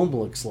gritty home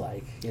looks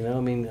like.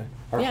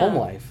 Our home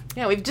life.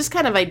 Yeah, we've just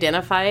kind of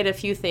identified a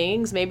few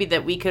things maybe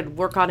that we could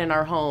work on in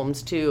our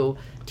homes to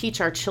teach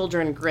our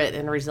children grit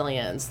and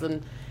resilience.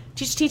 Then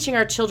teaching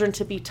our children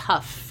to be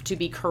tough, to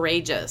be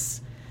courageous,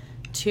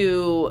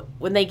 to,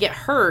 when they get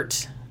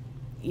hurt,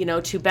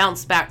 to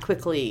bounce back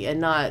quickly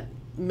and not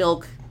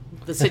milk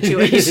the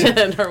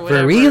situation or whatever. For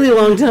a really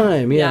long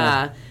time,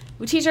 yeah.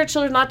 We teach our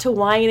children not to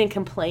whine and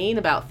complain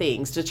about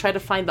things, to try to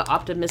find the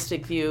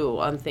optimistic view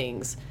on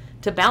things,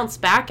 to bounce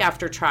back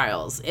after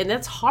trials. And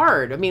that's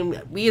hard.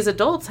 We as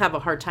adults have a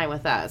hard time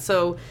with that.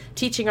 So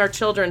teaching our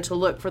children to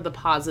look for the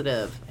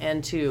positive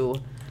and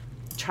to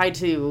try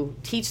to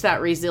teach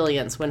that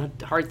resilience when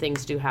hard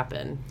things do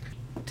happen.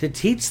 To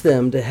teach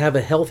them to have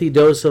a healthy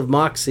dose of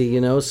moxie,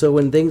 so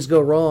when things go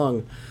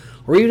wrong,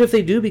 or even if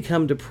they do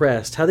become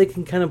depressed, how they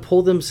can kind of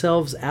pull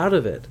themselves out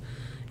of it.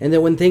 And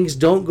that when things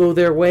don't go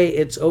their way,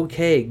 it's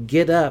okay.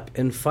 Get up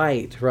and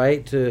fight,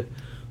 right? To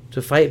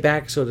fight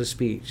back, so to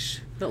speak.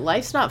 But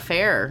life's not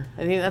fair.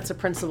 I think that's a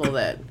principle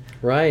that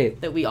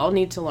we all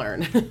need to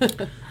learn.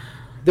 That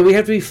we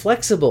have to be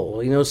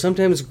flexible.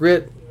 Sometimes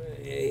grit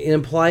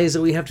implies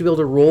that we have to be able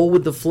to roll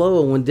with the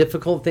flow. And when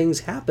difficult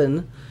things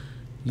happen,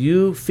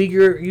 you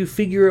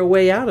figure a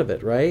way out of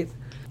it, right?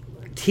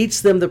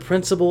 Teach them the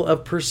principle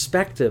of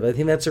perspective. I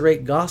think that's a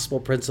great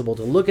gospel principle,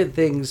 to look at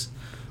things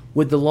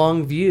with the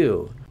long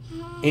view.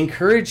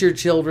 Encourage your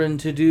children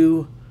to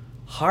do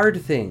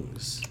hard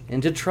things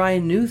and to try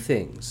new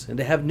things and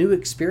to have new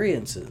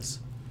experiences.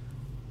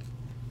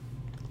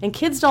 And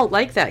kids don't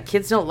like that.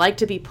 Kids don't like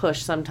to be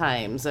pushed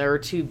sometimes or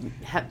to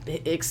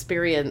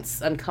experience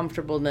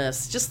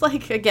uncomfortableness, just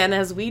like, again,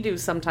 as we do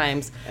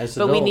sometimes. As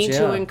but adults, we need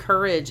to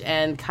encourage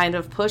and kind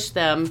of push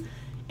them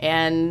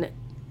and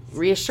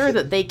reassure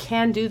that they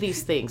can do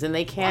these things and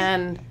they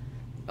can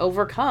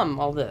overcome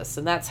all this.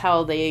 And that's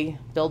how they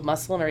build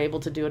muscle and are able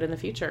to do it in the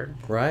future.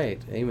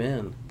 Right.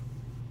 Amen.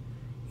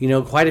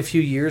 Quite a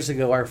few years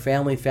ago, our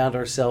family found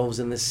ourselves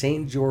in the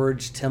St.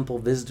 George Temple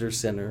Visitor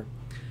Center.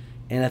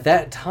 And at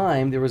that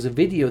time, there was a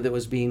video that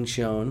was being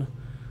shown,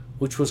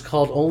 which was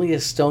called Only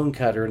a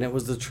Stonecutter. And it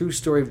was the true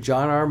story of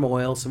John R.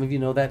 Moyle. Some of you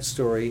know that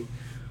story,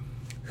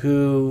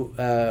 who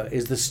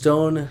is the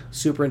stone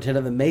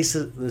superintendent,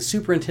 the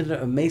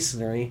superintendent of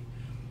masonry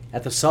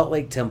at the Salt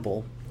Lake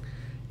Temple.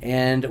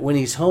 And when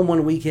he's home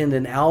one weekend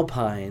in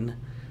Alpine,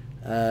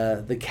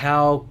 the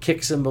cow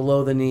kicks him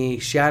below the knee,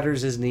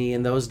 shatters his knee.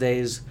 In those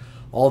days,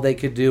 all they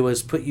could do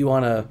was put you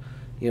on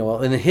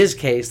in his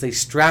case, they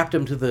strapped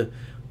him to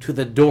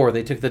the door.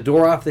 They took the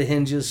door off the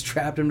hinges,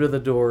 strapped him to the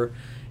door,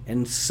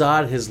 and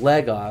sawed his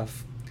leg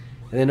off.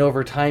 And then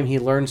over time, he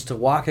learns to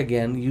walk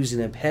again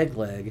using a peg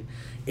leg.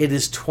 It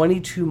is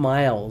 22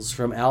 miles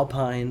from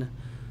Alpine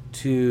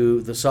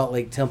to the Salt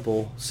Lake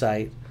Temple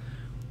site.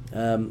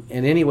 And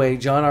anyway,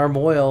 John R.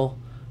 Moyle,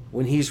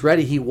 when he's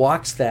ready, he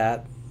walks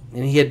that,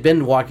 and he had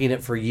been walking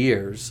it for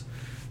years,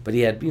 but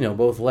he had,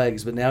 both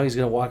legs, but now he's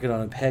going to walk it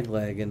on a peg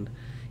leg, and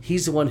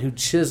he's the one who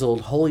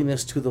chiseled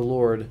holiness to the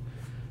Lord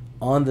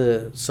on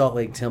the Salt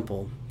Lake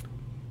Temple,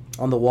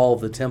 on the wall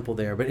of the temple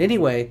there. But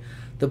anyway,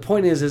 the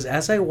point is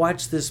as I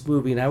watched this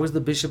movie, and I was the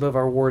bishop of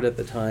our ward at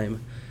the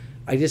time,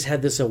 I just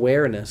had this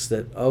awareness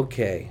that,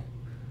 okay,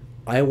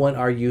 I want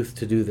our youth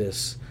to do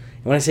this.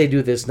 And when I say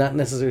do this, not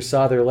necessarily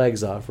saw their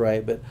legs off,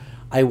 right? But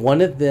I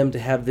wanted them to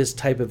have this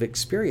type of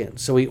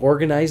experience. So we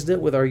organized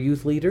it with our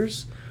youth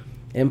leaders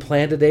and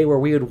planned a day where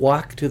we would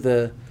walk to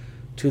the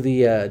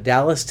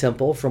Dallas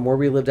Temple from where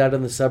we lived out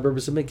in the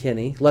suburbs of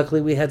McKinney.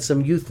 Luckily, we had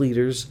some youth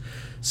leaders,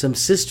 some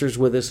sisters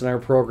with us in our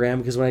program,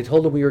 because when I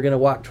told them we were going to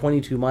walk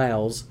 22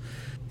 miles,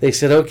 they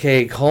said,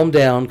 okay, calm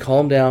down.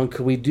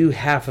 Could we do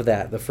half of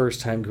that the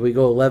first time? Could we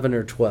go 11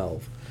 or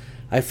 12?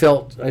 I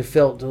felt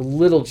a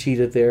little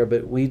cheated there,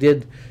 but we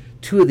did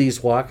 2 of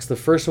these walks. The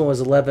first one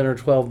was 11 or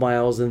 12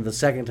 miles, and the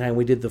second time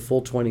we did the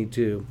full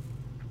 22.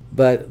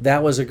 But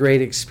that was a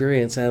great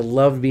experience, and I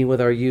loved being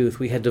with our youth.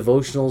 We had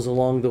devotionals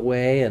along the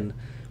way,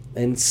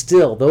 and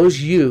still,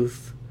 those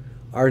youth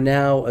are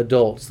now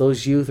adults.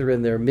 Those youth are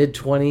in their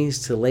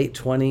mid-20s to late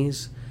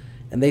 20s,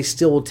 and they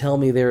still will tell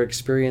me their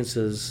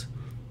experiences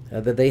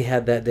that they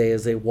had that day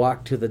as they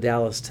walked to the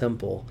Dallas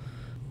Temple.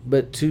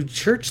 But to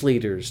church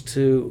leaders,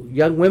 to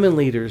young women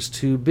leaders,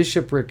 to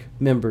bishopric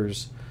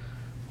members,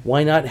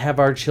 why not have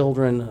our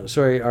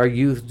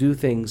youth do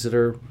things that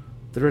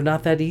are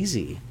not that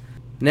easy?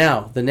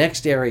 Now, the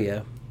next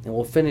area, and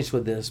we'll finish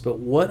with this, but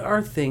what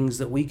are things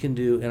that we can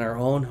do in our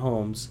own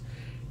homes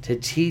to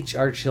teach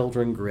our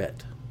children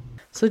grit?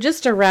 So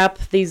just to wrap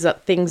these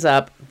things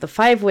up, the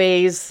 5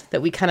 ways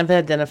that we kind of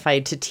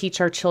identified to teach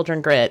our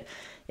children grit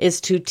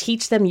is to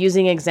teach them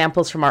using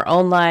examples from our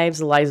own lives,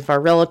 the lives of our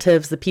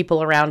relatives, the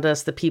people around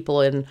us, the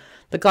people in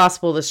the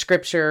gospel, the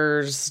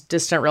scriptures,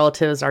 distant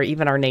relatives, or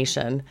even our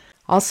nation.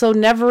 Also,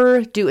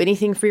 never do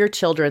anything for your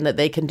children that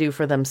they can do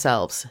for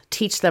themselves.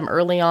 Teach them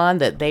early on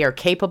that they are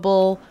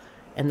capable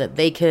and that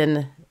they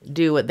can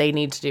do what they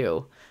need to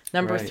do.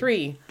 Number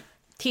 3,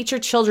 teach your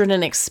children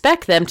and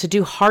expect them to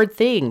do hard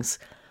things.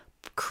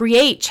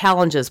 Create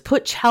challenges.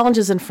 Put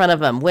challenges in front of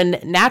them. When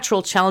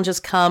natural challenges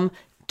come,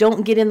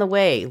 don't get in the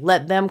way.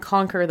 Let them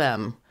conquer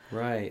them.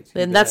 Right.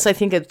 And that's, I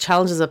think, a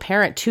challenge as a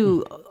parent,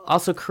 to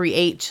also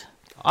create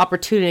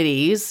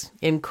opportunities,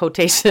 in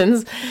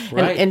quotations,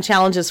 and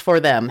challenges for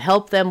them.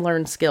 Help them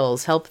learn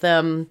skills. Help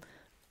them,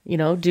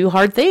 do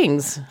hard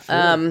things.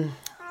 Sure.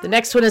 The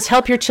next one is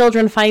help your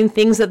children find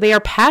things that they are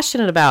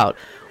passionate about.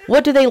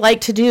 What do they like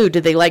to do?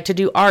 Do they like to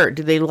do art?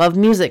 Do they love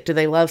music? Do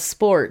they love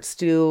sports?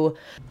 Do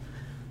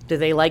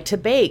they like to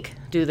bake?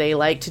 Do they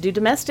like to do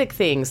domestic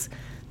things?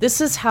 This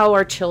is how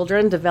our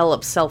children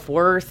develop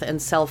self-worth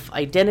and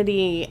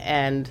self-identity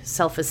and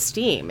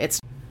self-esteem.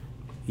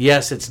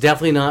 Yes, it's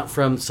definitely not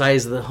from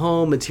size of the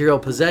home, material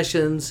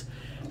possessions,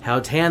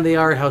 how tan they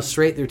are, how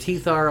straight their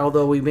teeth are,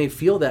 although we may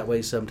feel that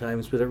way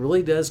sometimes, but it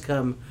really does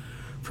come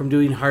from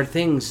doing hard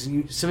things.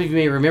 Some of you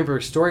may remember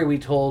a story we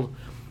told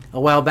a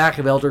while back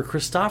of Elder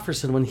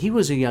Christofferson when he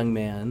was a young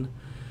man,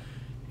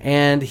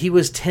 and he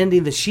was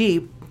tending the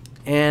sheep,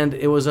 and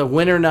it was a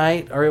winter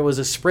night, or it was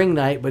a spring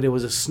night, but it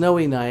was a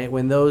snowy night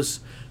when those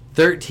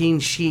 13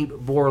 sheep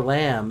bore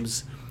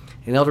lambs.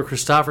 And Elder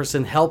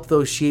Christofferson helped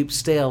those sheep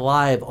stay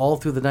alive all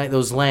through the night,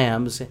 those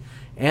lambs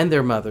and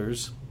their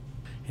mothers.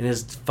 And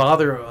his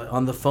father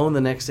on the phone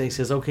the next day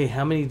says, okay,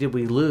 how many did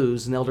we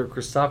lose? And Elder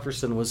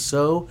Christofferson was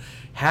so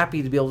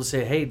happy to be able to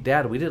say, hey,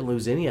 Dad, we didn't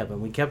lose any of them.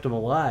 We kept them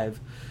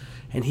alive.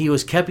 And he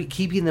was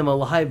keeping them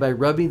alive by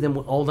rubbing them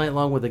all night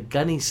long with a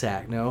gunny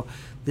sack. Now,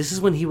 this is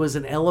when he was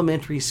an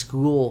elementary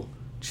school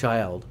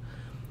child.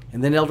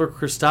 And then Elder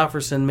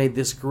Christofferson made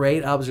this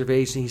great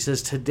observation. He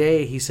says,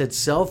 today, he said,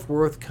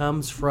 self-worth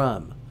comes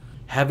from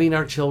having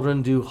our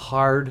children do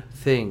hard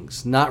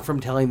things, not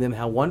from telling them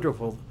how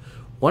wonderful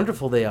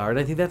they are. And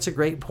I think that's a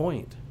great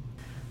point.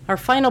 Our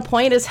final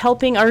point is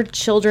helping our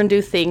children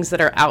do things that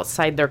are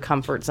outside their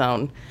comfort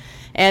zone.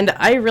 And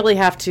I really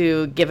have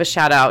to give a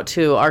shout out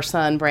to our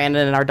son,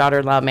 Brandon, and our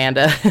daughter-in-law,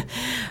 Amanda.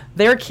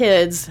 Their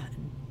kids,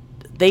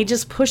 they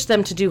just push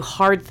them to do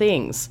hard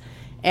things.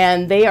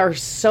 And they are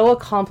so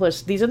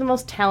accomplished. These are the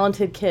most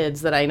talented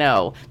kids that I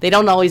know. They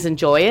don't always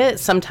enjoy it.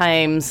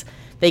 Sometimes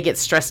they get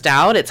stressed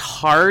out. It's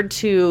hard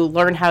to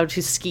learn how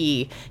to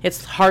ski.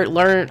 It's hard to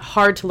learn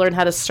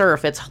how to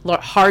surf. It's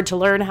hard to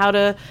learn how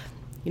to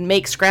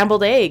make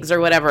scrambled eggs or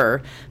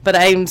whatever. But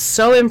I'm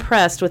so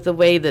impressed with the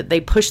way that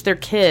they push their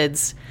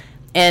kids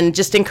and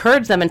just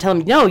encourage them and tell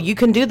them, no, you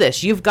can do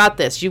this. You've got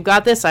this. You've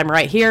got this. I'm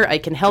right here. I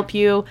can help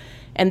you.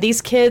 And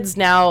these kids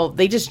now,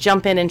 they just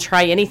jump in and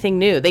try anything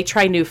new. They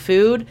try new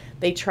food.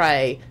 They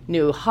try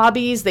new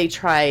hobbies. They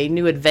try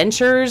new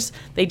adventures.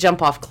 They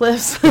jump off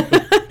cliffs. They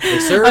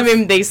surf. I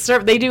mean, they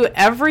surf. They do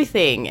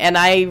everything. And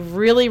I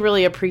really,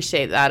 really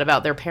appreciate that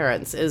about their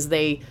parents, is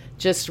they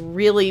just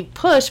really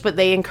push, but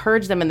they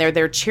encourage them, and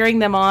they're cheering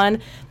them on.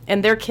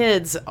 And their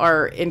kids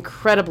are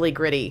incredibly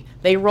gritty.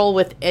 They roll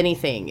with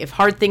anything. If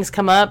hard things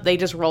come up, they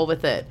just roll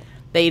with it.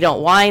 They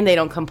don't whine. They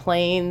don't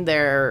complain.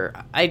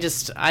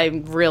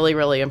 I'm really,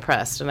 really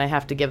impressed, and I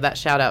have to give that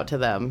shout out to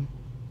them.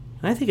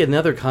 I think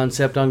another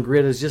concept on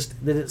grit is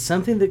just that it's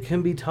something that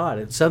can be taught.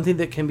 It's something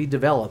that can be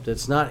developed.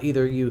 It's not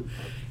either you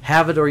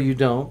have it or you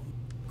don't.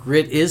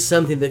 Grit is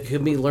something that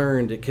can be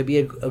learned. It could be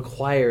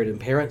acquired, and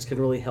parents can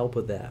really help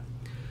with that.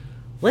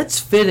 Let's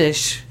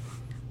finish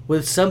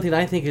with something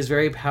I think is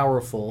very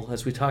powerful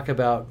as we've talked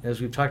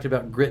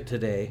about grit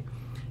today.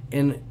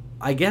 And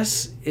I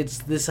guess it's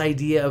this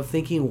idea of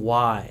thinking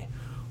why.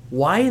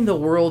 Why in the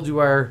world do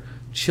our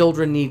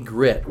children need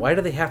grit? Why do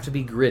they have to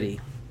be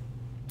gritty?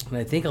 And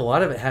I think a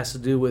lot of it has to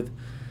do with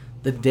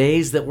the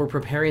days that we're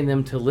preparing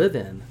them to live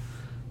in.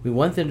 We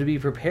want them to be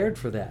prepared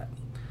for that.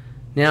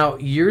 Now,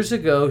 years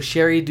ago,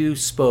 Sherry Dew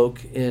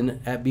spoke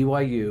at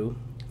BYU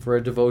for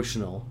a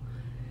devotional,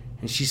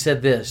 and she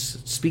said this,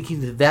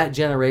 speaking to that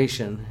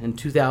generation in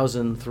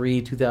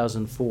 2003,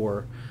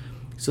 2004.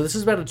 So this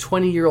is about a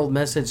 20-year-old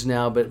message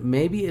now, but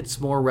maybe it's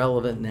more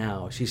relevant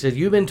now. She said,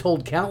 "You've been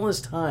told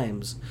countless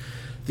times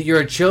that you're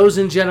a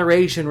chosen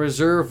generation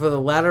reserved for the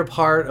latter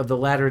part of the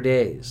latter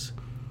days."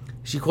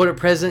 She quoted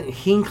President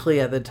Hinckley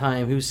at the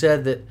time, who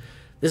said that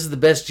this is the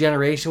best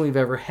generation we've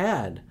ever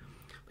had.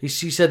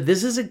 She said,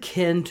 "This is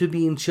akin to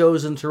being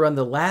chosen to run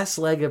the last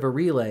leg of a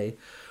relay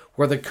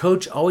where the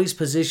coach always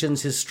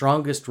positions his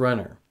strongest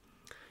runner.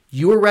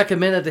 You were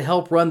recommended to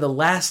help run the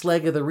last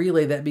leg of the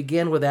relay that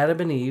began with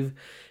Adam and Eve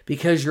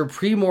because your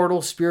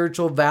premortal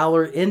spiritual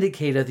valor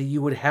indicated that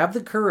you would have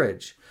the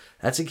courage,"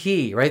 that's a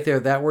key right there,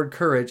 that word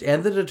courage,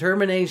 "and the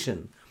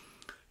determination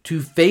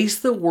to face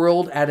the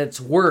world at its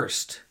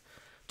worst,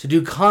 to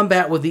do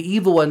combat with the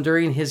evil one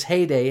during his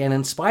heyday, and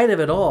in spite of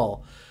it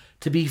all,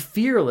 to be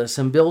fearless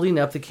in building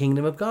up the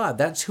kingdom of God."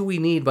 That's who we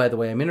need, by the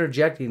way. I'm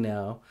interjecting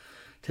now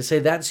to say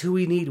that's who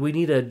we need. We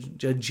need a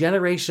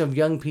generation of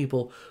young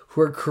people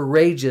who are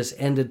courageous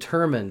and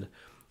determined,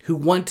 who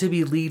want to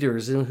be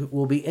leaders and who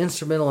will be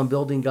instrumental in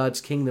building God's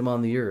kingdom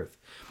on the earth.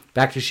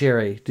 Back to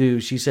Sherry Dew.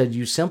 She said,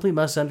 "You simply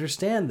must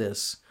understand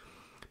this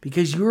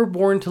because you were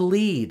born to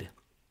lead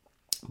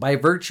by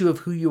virtue of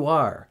who you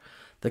are,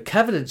 the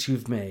covenants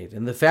you've made,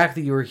 and the fact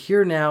that you are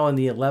here now in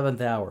the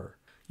 11th hour.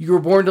 You were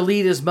born to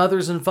lead as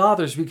mothers and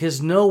fathers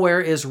because nowhere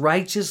is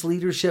righteous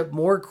leadership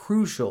more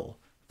crucial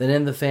than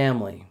in the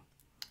family.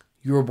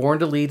 You were born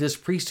to lead as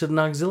priesthood and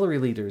auxiliary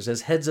leaders,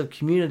 as heads of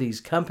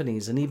communities,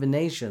 companies, and even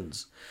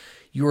nations.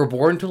 You were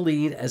born to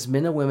lead as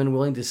men and women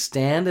willing to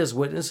stand as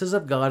witnesses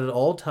of God at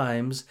all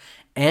times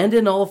and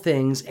in all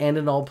things and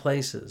in all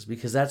places,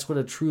 because that's what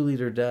a true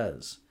leader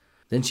does."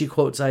 Then she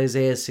quotes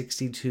Isaiah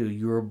 62,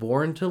 "You were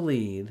born to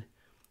lead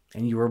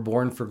and you were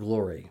born for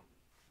glory."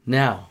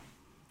 Now,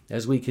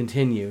 as we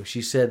continue,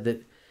 she said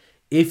that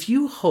if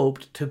you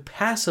hoped to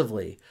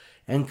passively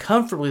and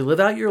comfortably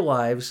live out your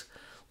lives,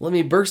 let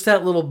me burst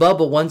that little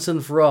bubble once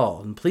and for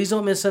all. And please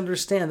don't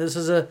misunderstand. This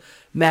is a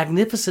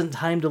magnificent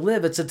time to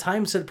live. It's a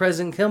time, said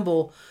President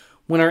Kimball,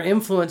 when our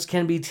influence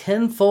can be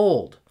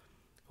tenfold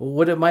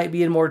what it might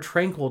be in more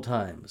tranquil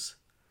times.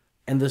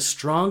 And the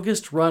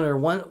strongest runner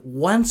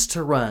wants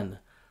to run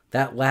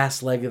that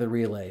last leg of the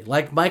relay.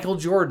 Like Michael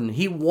Jordan,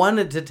 he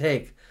wanted to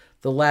take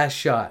the last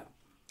shot.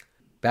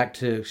 Back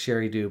to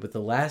Sherry Dew, "But the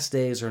last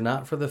days are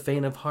not for the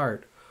faint of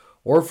heart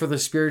or for the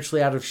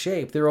spiritually out of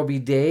shape. There will be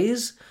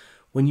days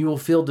when you will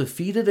feel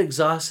defeated,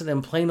 exhausted,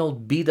 and plain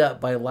old beat up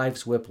by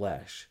life's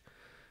whiplash.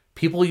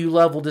 People you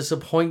love will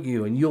disappoint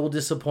you, and you will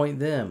disappoint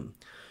them.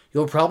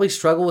 You'll probably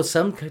struggle with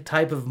some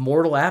type of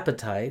mortal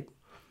appetite.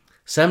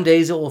 Some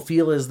days it will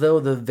feel as though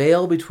the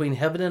veil between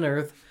heaven and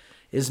earth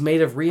is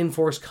made of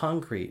reinforced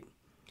concrete.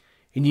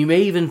 And you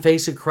may even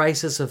face a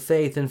crisis of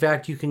faith. In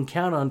fact, you can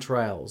count on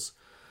trials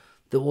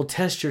that will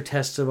test your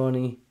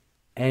testimony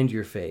and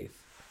your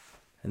faith."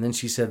 And then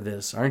she said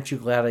this, "Aren't you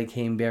glad I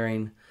came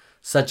bearing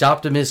such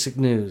optimistic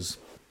news?"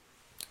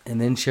 And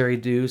then Sherry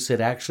Dew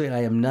said, "Actually, I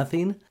am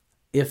nothing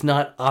if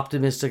not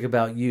optimistic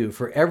about you,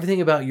 for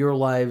everything about your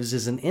lives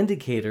is an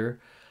indicator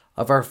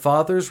of our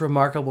Father's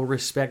remarkable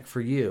respect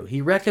for you. He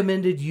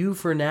recommended you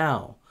for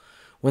now,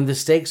 when the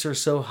stakes are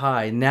so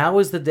high. Now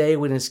is the day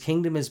when his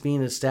kingdom is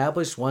being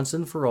established once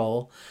and for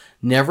all,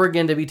 never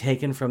again to be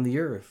taken from the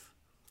earth.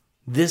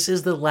 This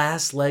is the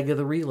last leg of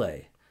the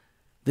relay.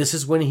 This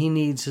is when he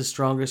needs his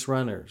strongest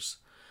runners.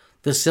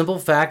 The simple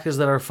fact is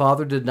that our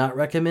Father did not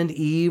recommend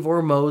Eve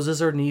or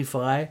Moses or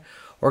Nephi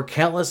or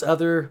countless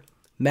other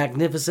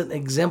magnificent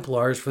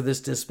exemplars for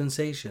this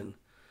dispensation.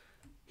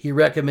 He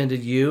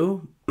recommended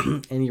you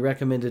and he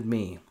recommended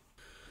me.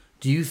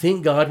 Do you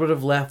think God would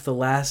have left the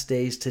last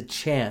days to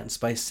chance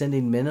by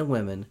sending men and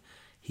women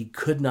he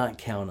could not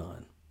count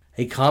on?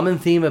 A common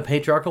theme of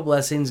patriarchal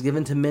blessings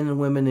given to men and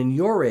women in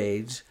your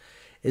age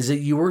is that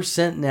you were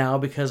sent now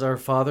because our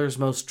Father's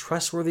most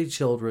trustworthy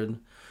children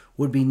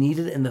would be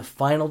needed in the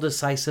final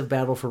decisive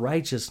battle for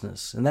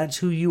righteousness. And that's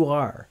who you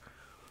are.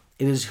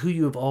 It is who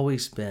you have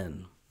always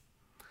been."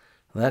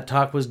 That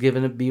talk was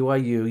given at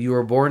BYU. You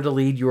were born to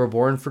lead. You were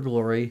born for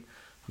glory.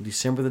 On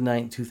December the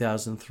 9th,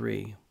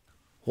 2003.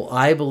 Well,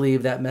 I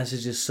believe that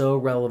message is so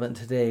relevant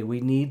today.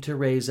 We need to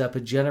raise up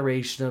a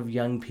generation of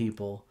young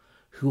people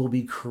who will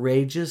be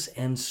courageous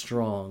and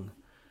strong,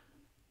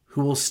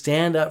 who will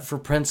stand up for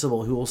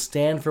principle, who will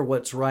stand for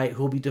what's right,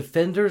 who will be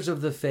defenders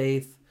of the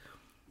faith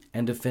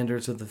and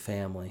defenders of the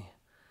family.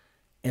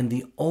 And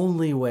the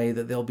only way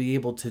that they'll be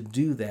able to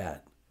do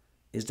that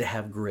is to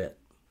have grit.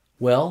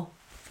 Well,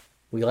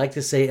 we like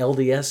to say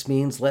LDS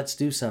means let's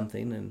do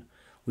something, and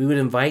we would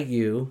invite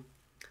you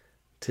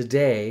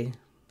today,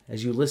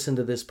 as you listen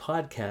to this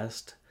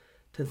podcast,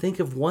 to think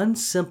of one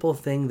simple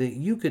thing that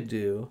you could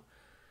do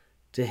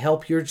to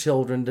help your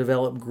children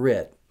develop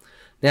grit.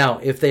 Now,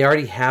 if they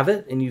already have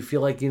it and you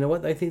feel like, you know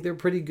what, I think they're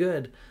pretty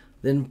good,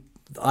 then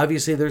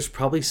obviously there's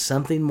probably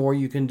something more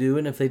you can do.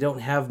 And if they don't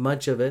have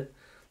much of it,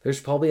 there's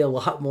probably a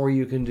lot more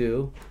you can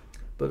do.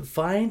 But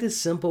find a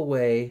simple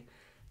way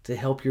to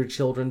help your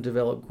children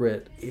develop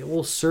grit. It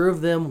will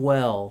serve them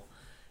well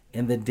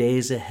in the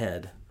days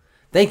ahead.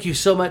 Thank you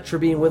so much for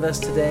being with us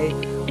today.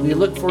 We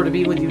look forward to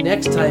being with you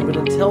next time. But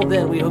until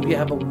then, we hope you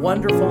have a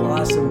wonderful,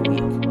 awesome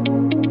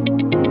week.